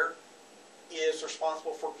network layer is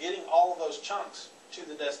responsible for getting all of those chunks to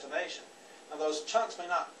the destination. Now those chunks may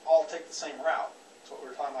not all take the same route. That's what we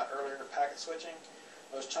were talking about earlier, packet switching.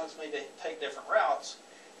 Those chunks may take different routes,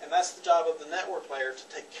 and that's the job of the network layer,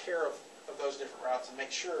 to take care of those different routes and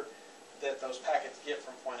make sure that those packets get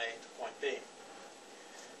from point A to point B.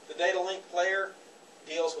 The data link layer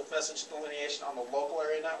deals with message delineation on the local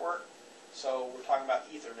area network. So we're talking about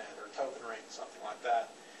Ethernet or token ring, something like that.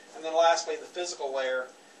 And then lastly, the physical layer,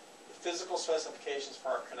 the physical specifications for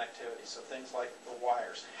our connectivity. So things like the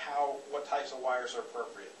wires, what types of wires are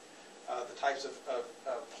appropriate, the types of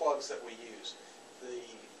plugs that we use, the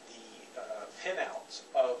pinouts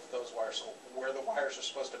of those wires, so where the wires are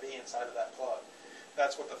supposed to be inside of that plug.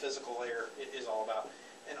 That's what the physical layer is all about.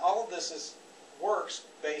 And all of this works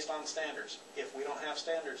based on standards. If we don't have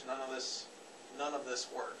standards, none of this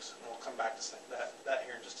works. And we'll come back to that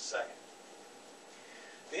here in just a second.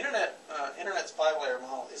 The Internet's 5-layer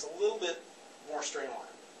model is a little bit more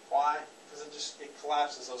streamlined. Why? Because it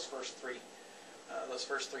collapses those first three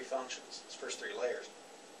functions, those first three layers.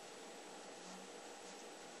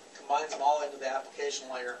 Combines them all into the application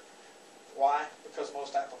layer. Why? Because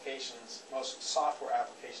most software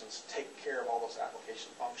applications take care of all those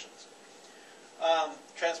application functions.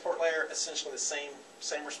 Transport layer, essentially the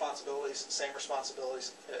same responsibilities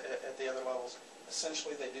at the other levels.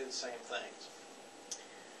 Essentially, they do the same things.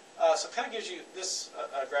 So it kind of gives you this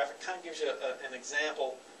graphic. Kind of gives you an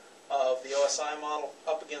example of the OSI model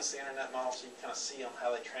up against the Internet model, so you can kind of see them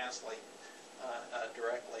how they translate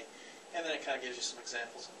directly. And then it kind of gives you some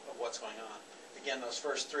examples of what's going on. Again, those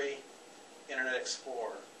first three: Internet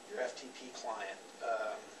Explorer, your FTP client,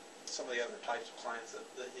 some of the other types of clients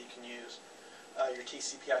that you can use. Your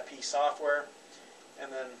TCP/IP software,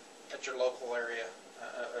 and then at your local area,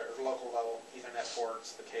 or local level, Ethernet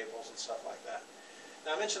ports, the cables, and stuff like that.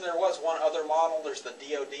 Now I mentioned there was one other model. There's the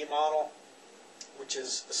DoD model, which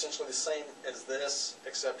is essentially the same as this,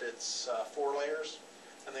 except it's 4 layers,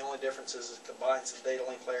 and the only difference is it combines the data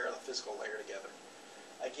link layer and the physical layer together.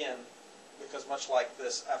 Again, because much like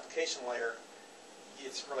this application layer,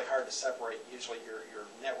 it's really hard to separate usually your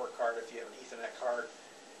network card, if you have an Ethernet card.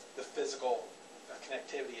 The physical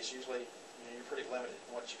connectivity is usually, you're pretty limited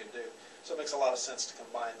in what you can do. So it makes a lot of sense to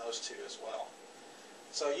combine those two as well.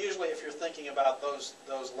 So usually if you're thinking about those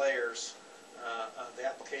layers, the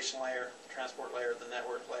application layer, the transport layer, the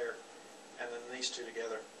network layer, and then these two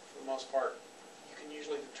together, for the most part, you can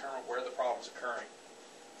usually determine where the problem's occurring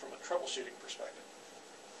from a troubleshooting perspective.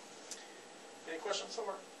 Any questions so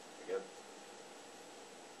far? You good?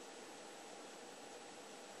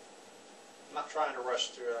 I'm not trying to rush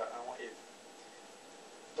through it. I want you to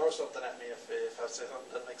throw something at me if I say something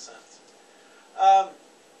that doesn't make sense.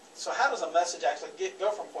 So how does a message actually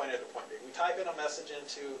go from point A to point B? We type in a message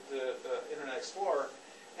into the Internet Explorer,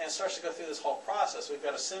 and it starts to go through this whole process. We've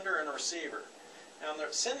got a sender and a receiver. Now on the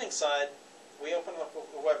sending side, we open up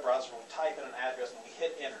the web browser and we type in an address and we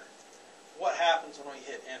hit enter. What happens when we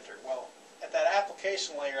hit enter? Well, at that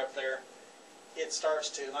application layer up there, it starts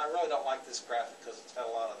to, and I really don't like this graphic because it's got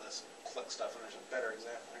a lot of this click stuff, and there's a better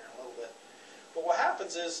example here in a little bit. But what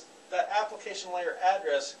happens is that application layer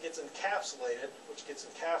address gets encapsulated, which gets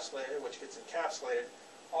encapsulated, which gets encapsulated,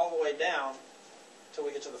 all the way down until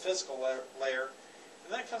we get to the physical layer.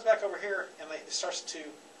 And then it comes back over here, and it starts to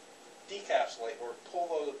decapsulate or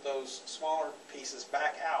pull those smaller pieces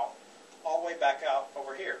back out, all the way back out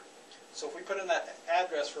over here. So if we put in that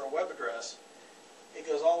address for a web address, it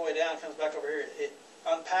goes all the way down, comes back over here, it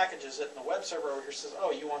unpackages it, and the web server over here says,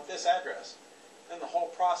 oh, you want this address. Then the whole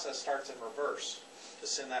process starts in reverse to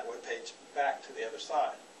send that web page back to the other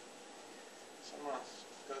side. So I'm going to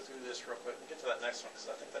go through this real quick and get to that next one, because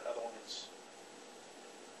I think that other one is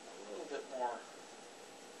a little bit more,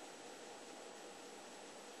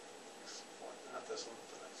 not this one,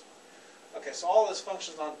 the next one. Okay, so all this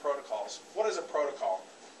functions on protocols. What is a protocol?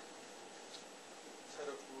 Set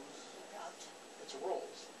of rules. It's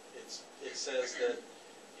rules. It says that,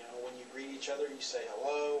 you know, when you greet each other, you say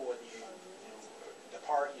hello. When you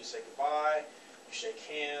depart, you say goodbye. You shake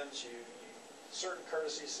hands. You certain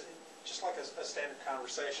courtesies, just like a standard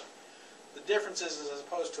conversation. The difference is as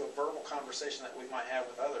opposed to a verbal conversation that we might have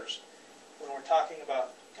with others, when we're talking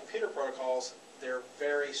about computer protocols, they're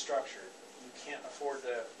very structured. You can't afford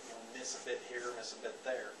to miss a bit here, miss a bit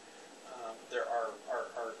there. There are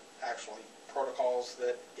actually protocols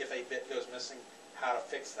that if a bit goes missing, how to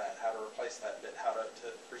fix that, how to replace that bit, how to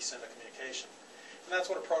resend a communication. And that's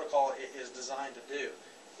what a protocol is designed to do.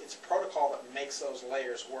 It's a protocol that makes those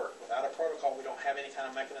layers work. Without a protocol, we don't have any kind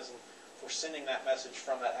of mechanism for sending that message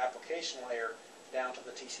from that application layer down to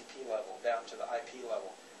the TCP level, down to the IP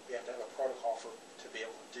level. You have to have a protocol to be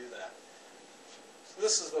able to do that. So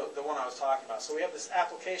this is the one I was talking about. So we have this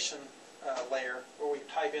application layer where we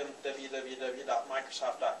type in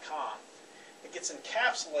www.microsoft.com. It gets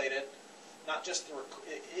encapsulated, not just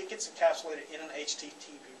it gets encapsulated in an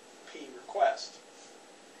HTTP request.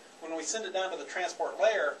 When we send it down to the transport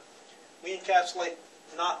layer, we encapsulate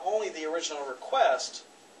not only the original request,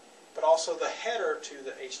 but also the header to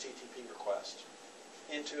the HTTP request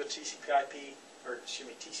into a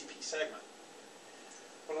TCP segment.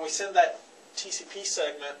 When we send that TCP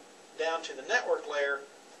segment down to the network layer,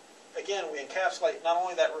 again, we encapsulate not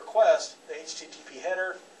only that request, the HTTP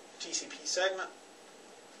header, TCP segment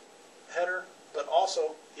header, but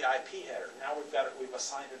also the IP header. Now we've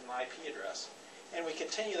assigned it an IP address. And we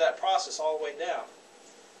continue that process all the way down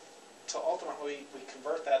until ultimately we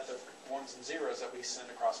convert that to ones and zeros that we send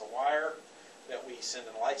across a wire, that we send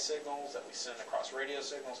in light signals, that we send across radio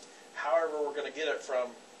signals, however we're going to get it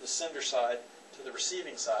from the sender side to the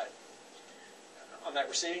receiving side. On that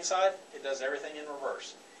receiving side, it does everything in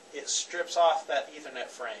reverse. It strips off that Ethernet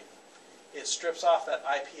frame. It strips off that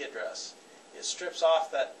IP address. It strips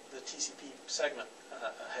off the TCP segment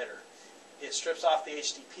header. It strips off the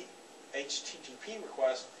HTTP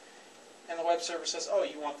request, and the web server says, oh,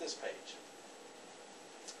 you want this page.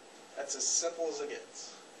 That's as simple as it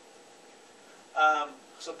gets.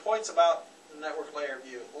 So points about the network layer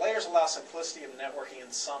view. Layers allow simplicity of networking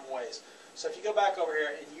in some ways. So if you go back over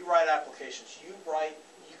here and you write applications, you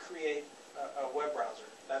create a web browser.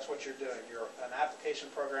 That's what you're doing. You're an application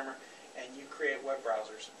programmer and you create web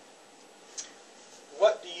browsers.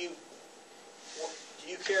 Do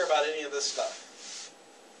you care about any of this stuff?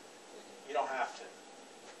 You don't have to.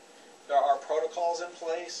 There are protocols in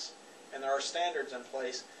place and there are standards in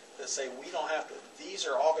place that say we don't have to. These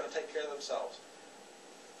are all going to take care of themselves.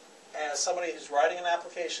 As somebody who's writing an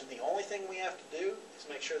application, the only thing we have to do is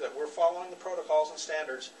make sure that we're following the protocols and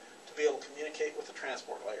standards to be able to communicate with the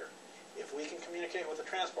transport layer. If we can communicate with the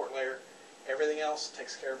transport layer, everything else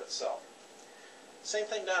takes care of itself. Same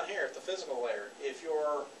thing down here at the physical layer. If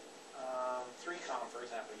you're 3Com, for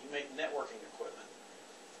example, you make networking equipment.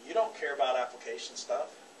 You don't care about application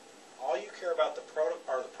stuff. All you care about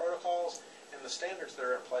are the protocols and the standards that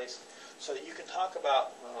are in place so that you can talk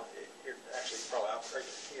about, well, actually probably out right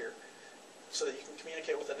here, so that you can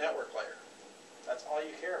communicate with the network layer. That's all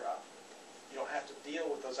you care about. You don't have to deal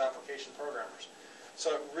with those application programmers.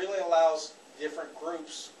 So it really allows different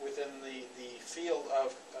groups within the field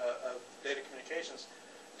of data communications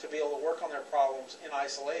to be able to work on their problems in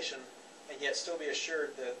isolation and yet still be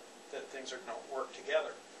assured that things are going to work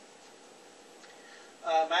together.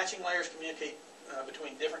 Matching layers communicate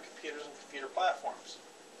between different computers and computer platforms.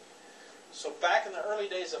 So back in the early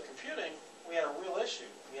days of computing, we had a real issue.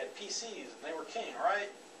 We had PCs, and they were king, right?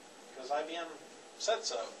 Because IBM said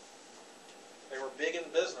so. They were big in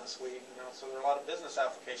business. So there were a lot of business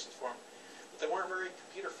applications for them. But they weren't very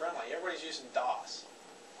computer friendly. Everybody's using DOS.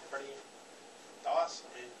 Everybody, DOS? I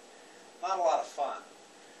mean, not a lot of fun.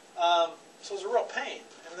 So it was a real pain.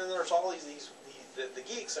 And then there's all the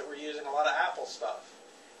geeks that were using a lot of Apple stuff.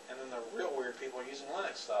 And then the real weird people are using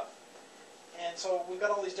Linux stuff. And so we've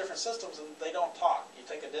got all these different systems and they don't talk. You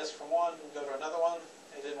take a disk from one and go to another one,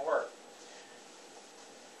 it didn't work.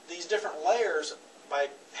 These different layers, by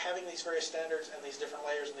having these various standards and these different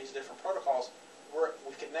layers and these different protocols,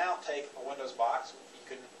 we can now take a Windows box.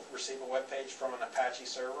 You can receive a web page from an Apache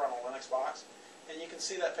server on a Linux box, and you can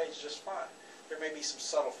see that page just fine. There may be some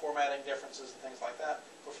subtle formatting differences and things like that,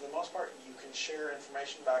 but for the most part, you can share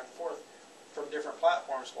information back and forth from different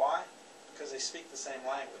platforms. Why? Because they speak the same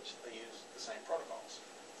language. They use the same protocols.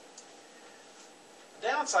 The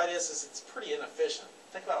downside is it's pretty inefficient.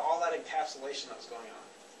 Think about all that encapsulation that was going on.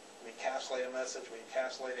 We encapsulate a message, we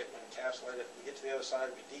encapsulate it, we get to the other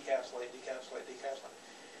side, we decapsulate.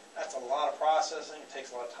 That's a lot of processing, it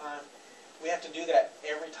takes a lot of time. We have to do that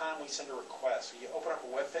every time we send a request. So you open up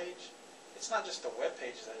a web page, it's not just the web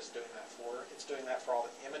page that it's doing that for, it's doing that for all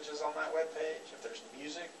the images on that web page. If there's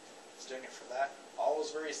music, it's doing it for that. All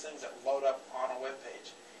those various things that load up on a web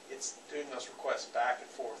page, it's doing those requests back and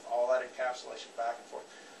forth, all that encapsulation back and forth.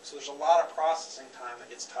 So there's a lot of processing time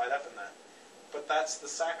that gets tied up in that. But that's the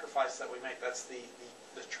sacrifice that we make. That's the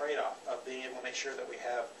trade-off of being able to make sure that we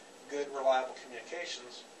have good, reliable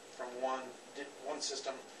communications from one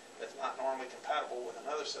system that's not normally compatible with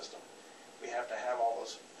another system. We have to have all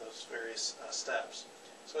those various steps.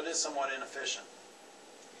 So it is somewhat inefficient.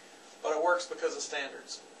 But it works because of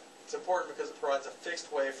standards. It's important because it provides a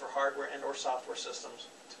fixed way for hardware and or software systems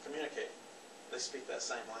to communicate. They speak that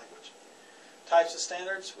same language. Types of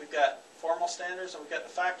standards, we've got formal standards and we've got de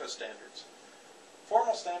facto standards.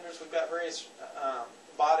 Formal standards, we've got various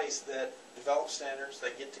bodies that develop standards.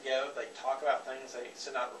 They get together, they talk about things, they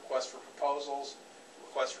send out requests for proposals,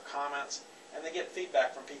 requests for comments, and they get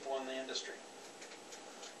feedback from people in the industry.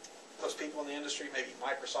 Those people in the industry may be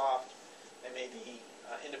Microsoft, they may be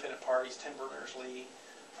independent parties, Tim Berners-Lee,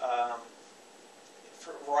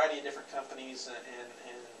 for a variety of different companies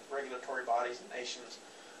and regulatory bodies and nations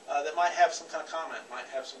that might have some kind of comment, might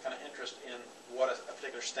have some kind of interest in what a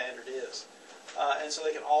particular standard is. And so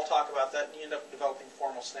they can all talk about that, and you end up developing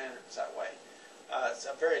formal standards that way. It's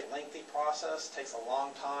a very lengthy process, takes a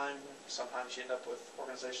long time. Sometimes you end up with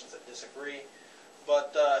organizations that disagree.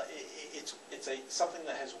 But it's something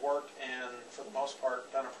that has worked and, for the most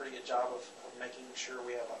part, done a pretty good job of making sure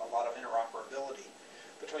we have a lot of interoperability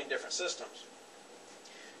between different systems.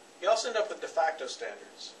 You also end up with de facto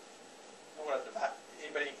standards.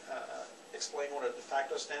 Anybody explain what a de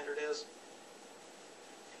facto standard is?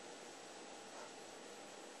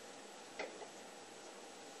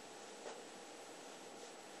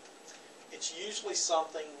 It's usually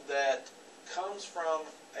something that comes from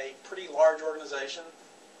a pretty large organization,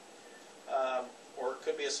 or it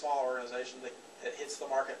could be a small organization that hits the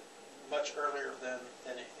market much earlier than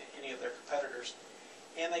any of their competitors,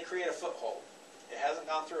 and they create a foothold. It hasn't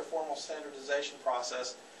gone through a formal standardization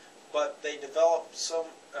process, but they develop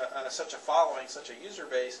such a following, such a user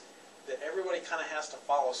base, that everybody kind of has to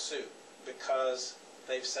follow suit because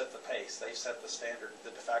they've set the pace, they've set the standard, the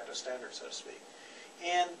de facto standard, so to speak.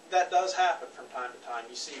 And that does happen from time to time.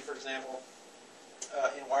 You see, for example,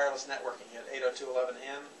 in wireless networking, you had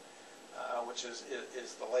 802.11n, which is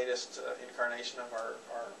the latest incarnation of our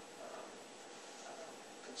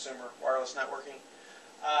consumer wireless networking.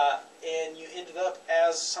 And you ended up,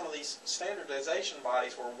 as some of these standardization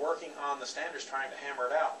bodies were working on the standards, trying to hammer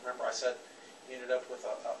it out. Remember, I said you ended up with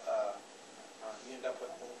a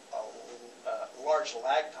large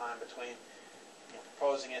lag time between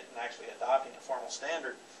proposing it and actually adopting a formal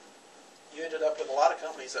standard. You ended up with a lot of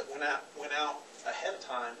companies that went out ahead of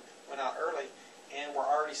time, went out early, and were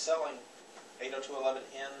already selling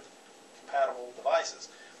 802.11n compatible devices.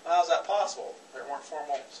 Well, how is that possible? There weren't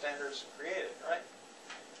formal standards created, right?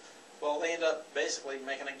 Well, they end up basically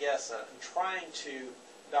making a guess and trying to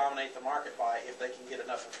dominate the market by, if they can get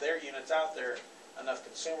enough of their units out there, enough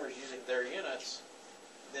consumers using their units,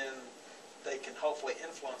 then they can hopefully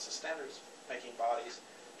influence the standards-making bodies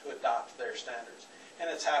to adopt their standards. And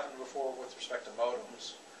it's happened before with respect to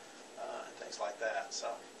modems and things like that. So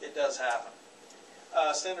it does happen.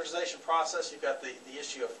 Standardization process, you've got the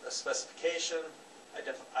issue of a specification,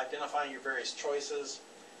 identifying your various choices,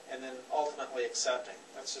 and then ultimately accepting.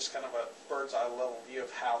 That's just kind of a bird's eye level view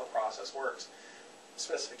of how the process works.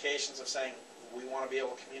 Specifications of saying we want to be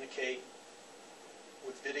able to communicate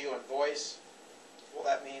with video and voice. Well,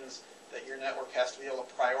 that means that your network has to be able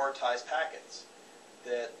to prioritize packets.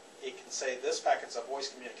 That it can say this packet's a voice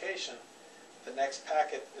communication, the next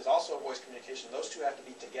packet is also a voice communication. Those two have to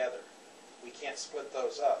be together. We can't split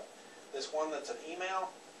those up. This one that's an email,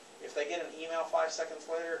 if they get an email 5 seconds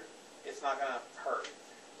later, it's not going to hurt.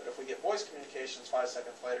 But if we get voice communications 5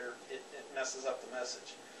 seconds later, it messes up the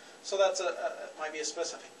message. So that's might be a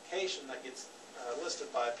specification that gets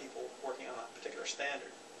listed by people working on a particular standard.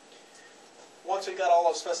 Once we've got all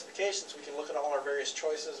those specifications, we can look at all our various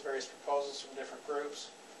choices, various proposals from different groups,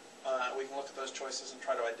 We can look at those choices and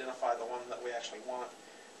try to identify the one that we actually want,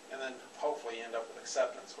 and then hopefully end up with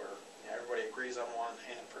acceptance where everybody agrees on one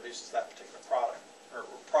and produces that particular product, or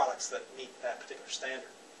products that meet that particular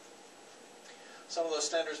standard. Some of those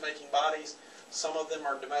standards making bodies, some of them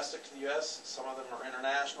are domestic to the U.S., some of them are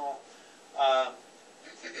international.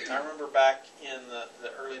 I remember back in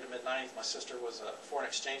the early to mid-90s, my sister was a foreign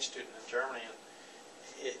exchange student in Germany,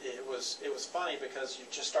 and it was funny because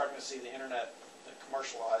you're just starting to see the internet, the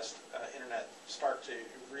commercialized internet, start to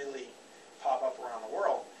really pop up around the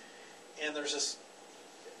world. And there's this,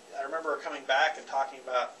 I remember coming back and talking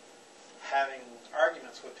about having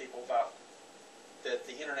arguments with people about that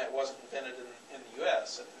the internet wasn't invented in the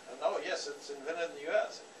U.S. And oh yes, it's invented in the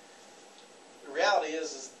U.S. The reality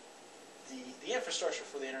is the infrastructure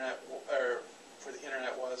for the internet,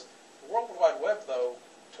 was the World Wide Web, though,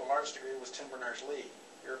 to a large degree, was Tim Berners-Lee,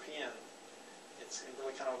 European. It's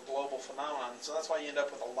really kind of a global phenomenon, so that's why you end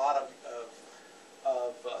up with a lot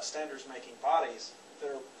of standards-making bodies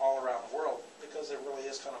that are all around the world, because it really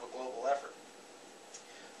is kind of a global effort.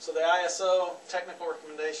 So the ISO, technical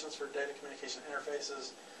recommendations for data communication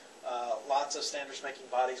interfaces, lots of standards-making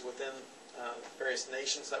bodies within various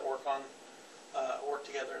nations that work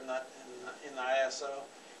together in the ISO.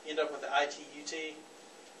 You end up with the ITUT,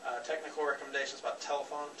 technical recommendations about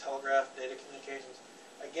telephone, telegraph, data communications.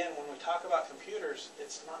 Again, when we talk about computers,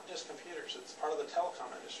 it's not just computers. It's part of the telecom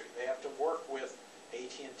industry. They have to work with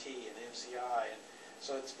AT&T and MCI. And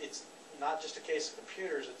so it's not just a case of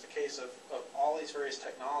computers. It's a case of all these various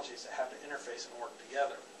technologies that have to interface and work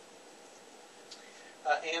together.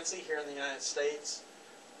 ANSI here in the United States,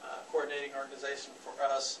 coordinating organization for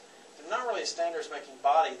us. They're not really a standards-making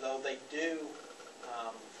body, though they do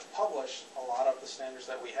publish a lot of the standards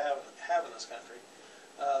that we have in this country.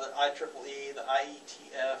 The IEEE, the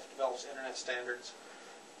IETF develops internet standards.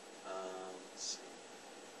 Let's see.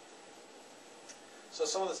 So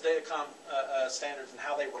some of this datacom standards and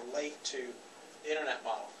how they relate to the internet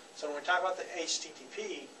model. So when we talk about the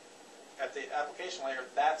HTTP at the application layer,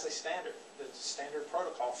 that's a standard. There's a standard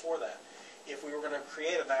protocol for that. If we were going to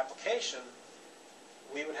create an application,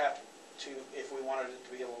 we would have to, if we wanted it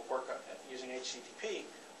to be able to work using HTTP,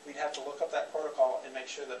 we'd have to look up that protocol and make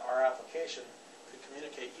sure that our application could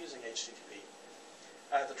communicate using HTTP.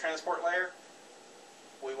 At the transport layer,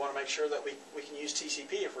 we want to make sure that we can use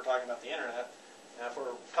TCP if we're talking about the internet. Now, if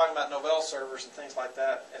we're talking about Novell servers and things like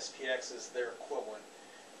that, SPX is their equivalent.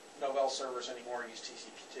 Novell servers anymore use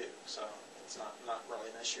TCP2, so it's not really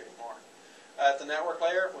an issue anymore. At the network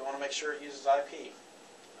layer, we want to make sure it uses IP.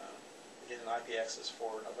 Again, IPX is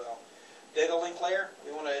for Novell. Data link layer,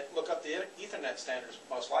 we want to look up the Ethernet standards,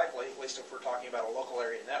 most likely, at least if we're talking about a local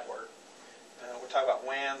area network. We're talking about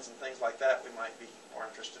WANs and things like that. We might be more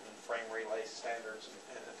interested in frame relay standards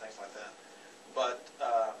and things like that. But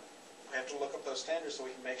we have to look up those standards so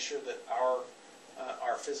we can make sure that our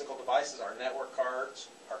physical devices, our network cards,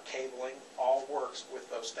 our cabling, all works with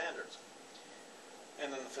those standards.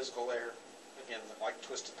 And then the physical layer, again, like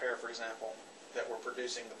Twisted Pair, for example, that we're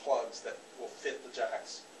producing the plugs that will fit the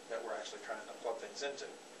jacks that we're actually trying to plug things into.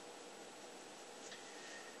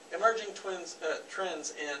 Emerging trends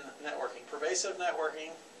in networking. Pervasive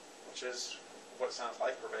networking, which is what it sounds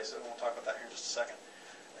like, pervasive, and we'll talk about that here in just a second.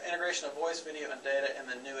 Integration of voice, video, and data, and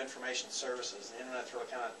then new information services. The internet's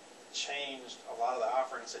really kind of changed a lot of the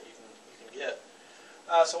offerings that you can get.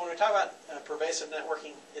 So when we talk about pervasive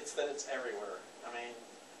networking, it's that it's everywhere. I mean,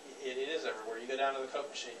 it is everywhere. You go down to the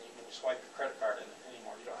Coke machine, you can swipe your credit card in it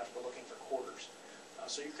anymore. You don't have to go looking for quarters.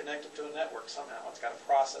 So you're connected to a network somehow. It's got to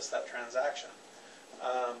process that transaction.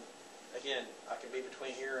 Again, I can be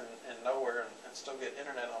between here and nowhere and still get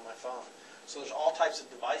internet on my phone. So there's all types of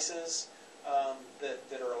devices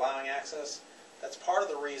that are allowing access. That's part of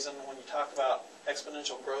the reason when you talk about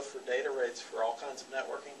exponential growth for data rates for all kinds of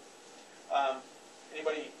networking.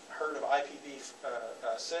 Anybody heard of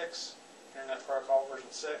IPv6, Internet Protocol version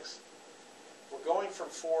 6? We're going from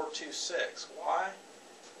 4 to 6. Why?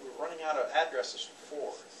 We're running out of addresses for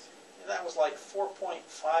 4. And that was like 4.5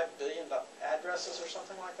 billion addresses or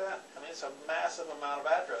something like that. I mean, it's a massive amount of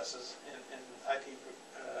addresses in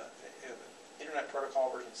Internet Protocol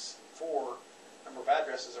version 4, number of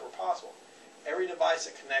addresses that were possible. Every device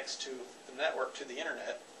that connects to the network, to the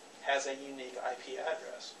internet, has a unique IP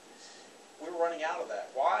address. We're running out of that.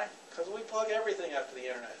 Why? Because we plug everything up to the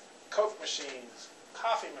internet. Coke machines,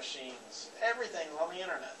 coffee machines, everything's on the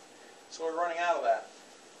internet. So we're running out of that.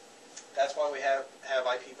 That's why we have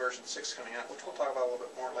IP version 6 coming out, which we'll talk about a little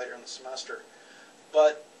bit more later in the semester.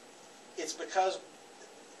 But it's because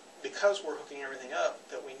we're hooking everything up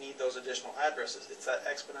that we need those additional addresses. It's that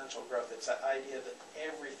exponential growth. It's that idea that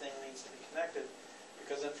everything needs to be connected,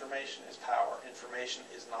 because information is power, information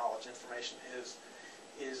is knowledge, information is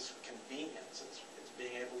convenience. It's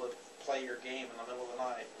being able to play your game in the middle of the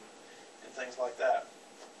night and things like that.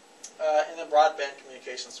 And then broadband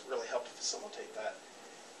communications really help to facilitate that.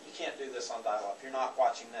 You can't do this on dial-up. You're not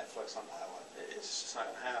watching Netflix on dial-up. It's just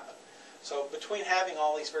not going to happen. So between having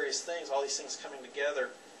all these various things, all these things coming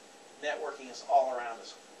together, networking is all around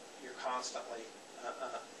us. You're constantly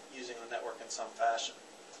using the network in some fashion.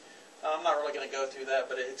 I'm not really going to go through that,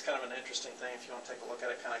 but it's kind of an interesting thing. If you want to take a look at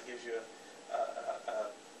it, it kind of gives you a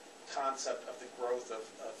concept of the growth of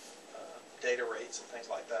data rates and things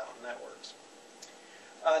like that on networks.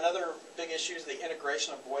 Another big issue is the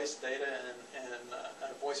integration of voice data and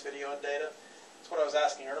voice video and data. That's what I was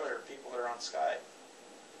asking earlier, people that are on Skype.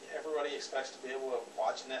 Everybody expects to be able to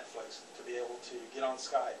watch Netflix, to be able to get on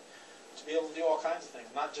Skype, to be able to do all kinds of things.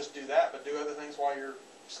 Not just do that, but do other things while you're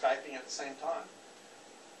Skyping at the same time.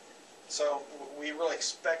 So we really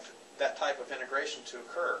expect that type of integration to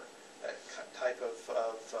occur, that type of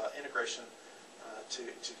integration to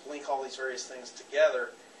link all these various things together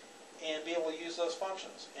and be able to use those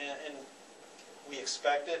functions. And we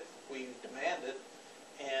expect it, we demand it,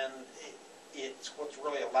 and it's what's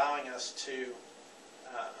really allowing us to,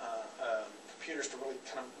 computers to really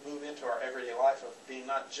kind of move into our everyday life of being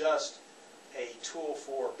not just a tool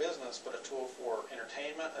for business, but a tool for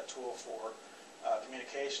entertainment, a tool for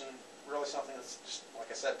communication, really something that's just, like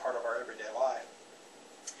I said, part of our everyday life.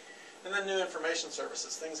 And then new information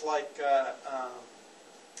services, things like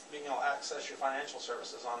being able to access your financial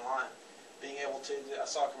services online. Being able to, I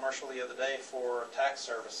saw a commercial the other day for a tax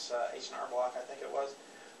service, H&R Block I think it was,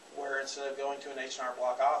 where instead of going to an H&R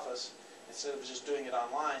Block office, instead of just doing it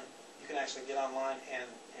online, you can actually get online and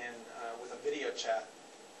with a video chat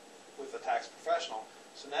with a tax professional.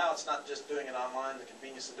 So now it's not just doing it online, the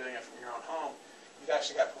convenience of doing it from your own home. You've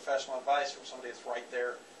actually got professional advice from somebody that's right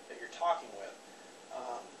there that you're talking with.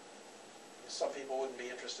 Some people wouldn't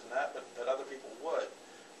be interested in that, but other people would.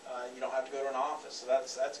 You don't have to go to an office, so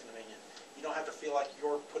that's convenient. You don't have to feel like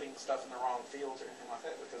you're putting stuff in the wrong fields or anything like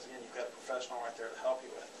that, because again, you've got a professional right there to help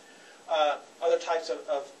you with. Other types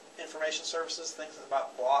of information services, think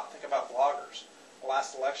about bloggers. The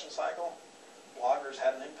last election cycle, bloggers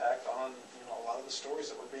had an impact on a lot of the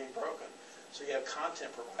stories that were being broken. So you have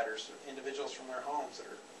content providers, individuals from their homes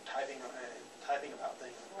that are typing about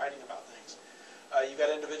things, and writing about things. You've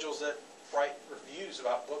got individuals that write reviews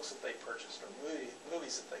about books that they purchased or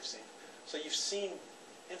movies that they've seen. So you've seen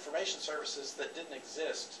information services that didn't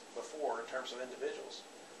exist before in terms of individuals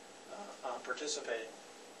participating,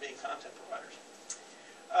 being content providers.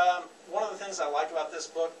 One of the things I like about this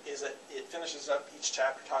book is that it finishes up each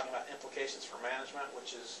chapter talking about implications for management,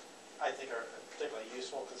 which is, I think, are particularly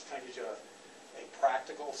useful because it kind of gives you a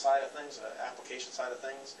practical side of things, an application side of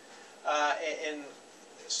things. And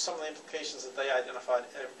some of the implications that they identified: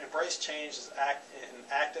 embrace change and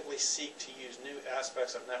actively seek to use new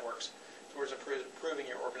aspects of networks towards improving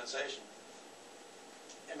your organization.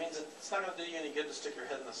 It means that it's not going to do you any good to stick your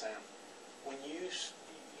head in the sand. When you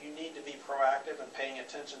need to be proactive and paying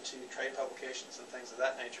attention to trade publications and things of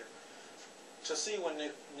that nature to see when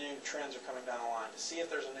new trends are coming down the line, to see if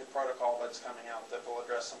there's a new protocol that's coming out that will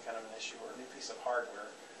address some kind of an issue or a new piece of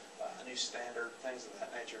hardware, a new standard, things of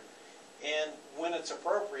that nature. And when it's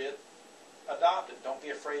appropriate, adopt it. Don't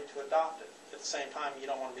be afraid to adopt it. At the same time, you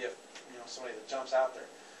don't want to be somebody that jumps out there.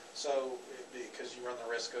 So because you run the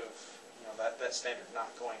risk of that standard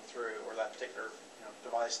not going through or that particular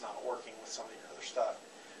device not working with some of your other stuff.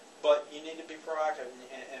 But you need to be proactive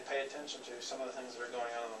and pay attention to some of the things that are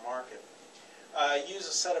going on in the market. Use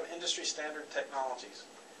a set of industry standard technologies.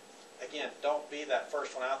 Again, don't be that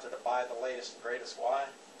first one out there to buy the latest and greatest. Why?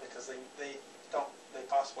 Because they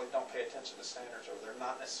possibly don't pay attention to standards, or they're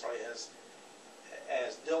not necessarily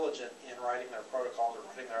as diligent in writing their protocols or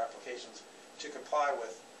writing their applications to comply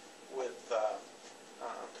with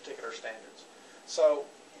particular standards. So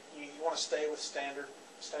you want to stay with standard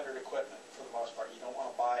equipment for the most part. You don't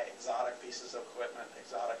want to buy exotic pieces of equipment,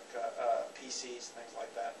 exotic PCs, things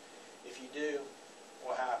like that. If you do,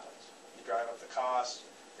 what happens? You drive up the cost,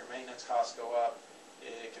 your maintenance costs go up.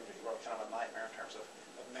 It can be really kind of a nightmare in terms of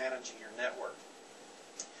managing your network.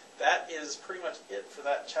 That is pretty much it for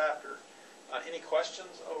that chapter. Any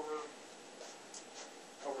questions over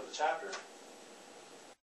the chapter?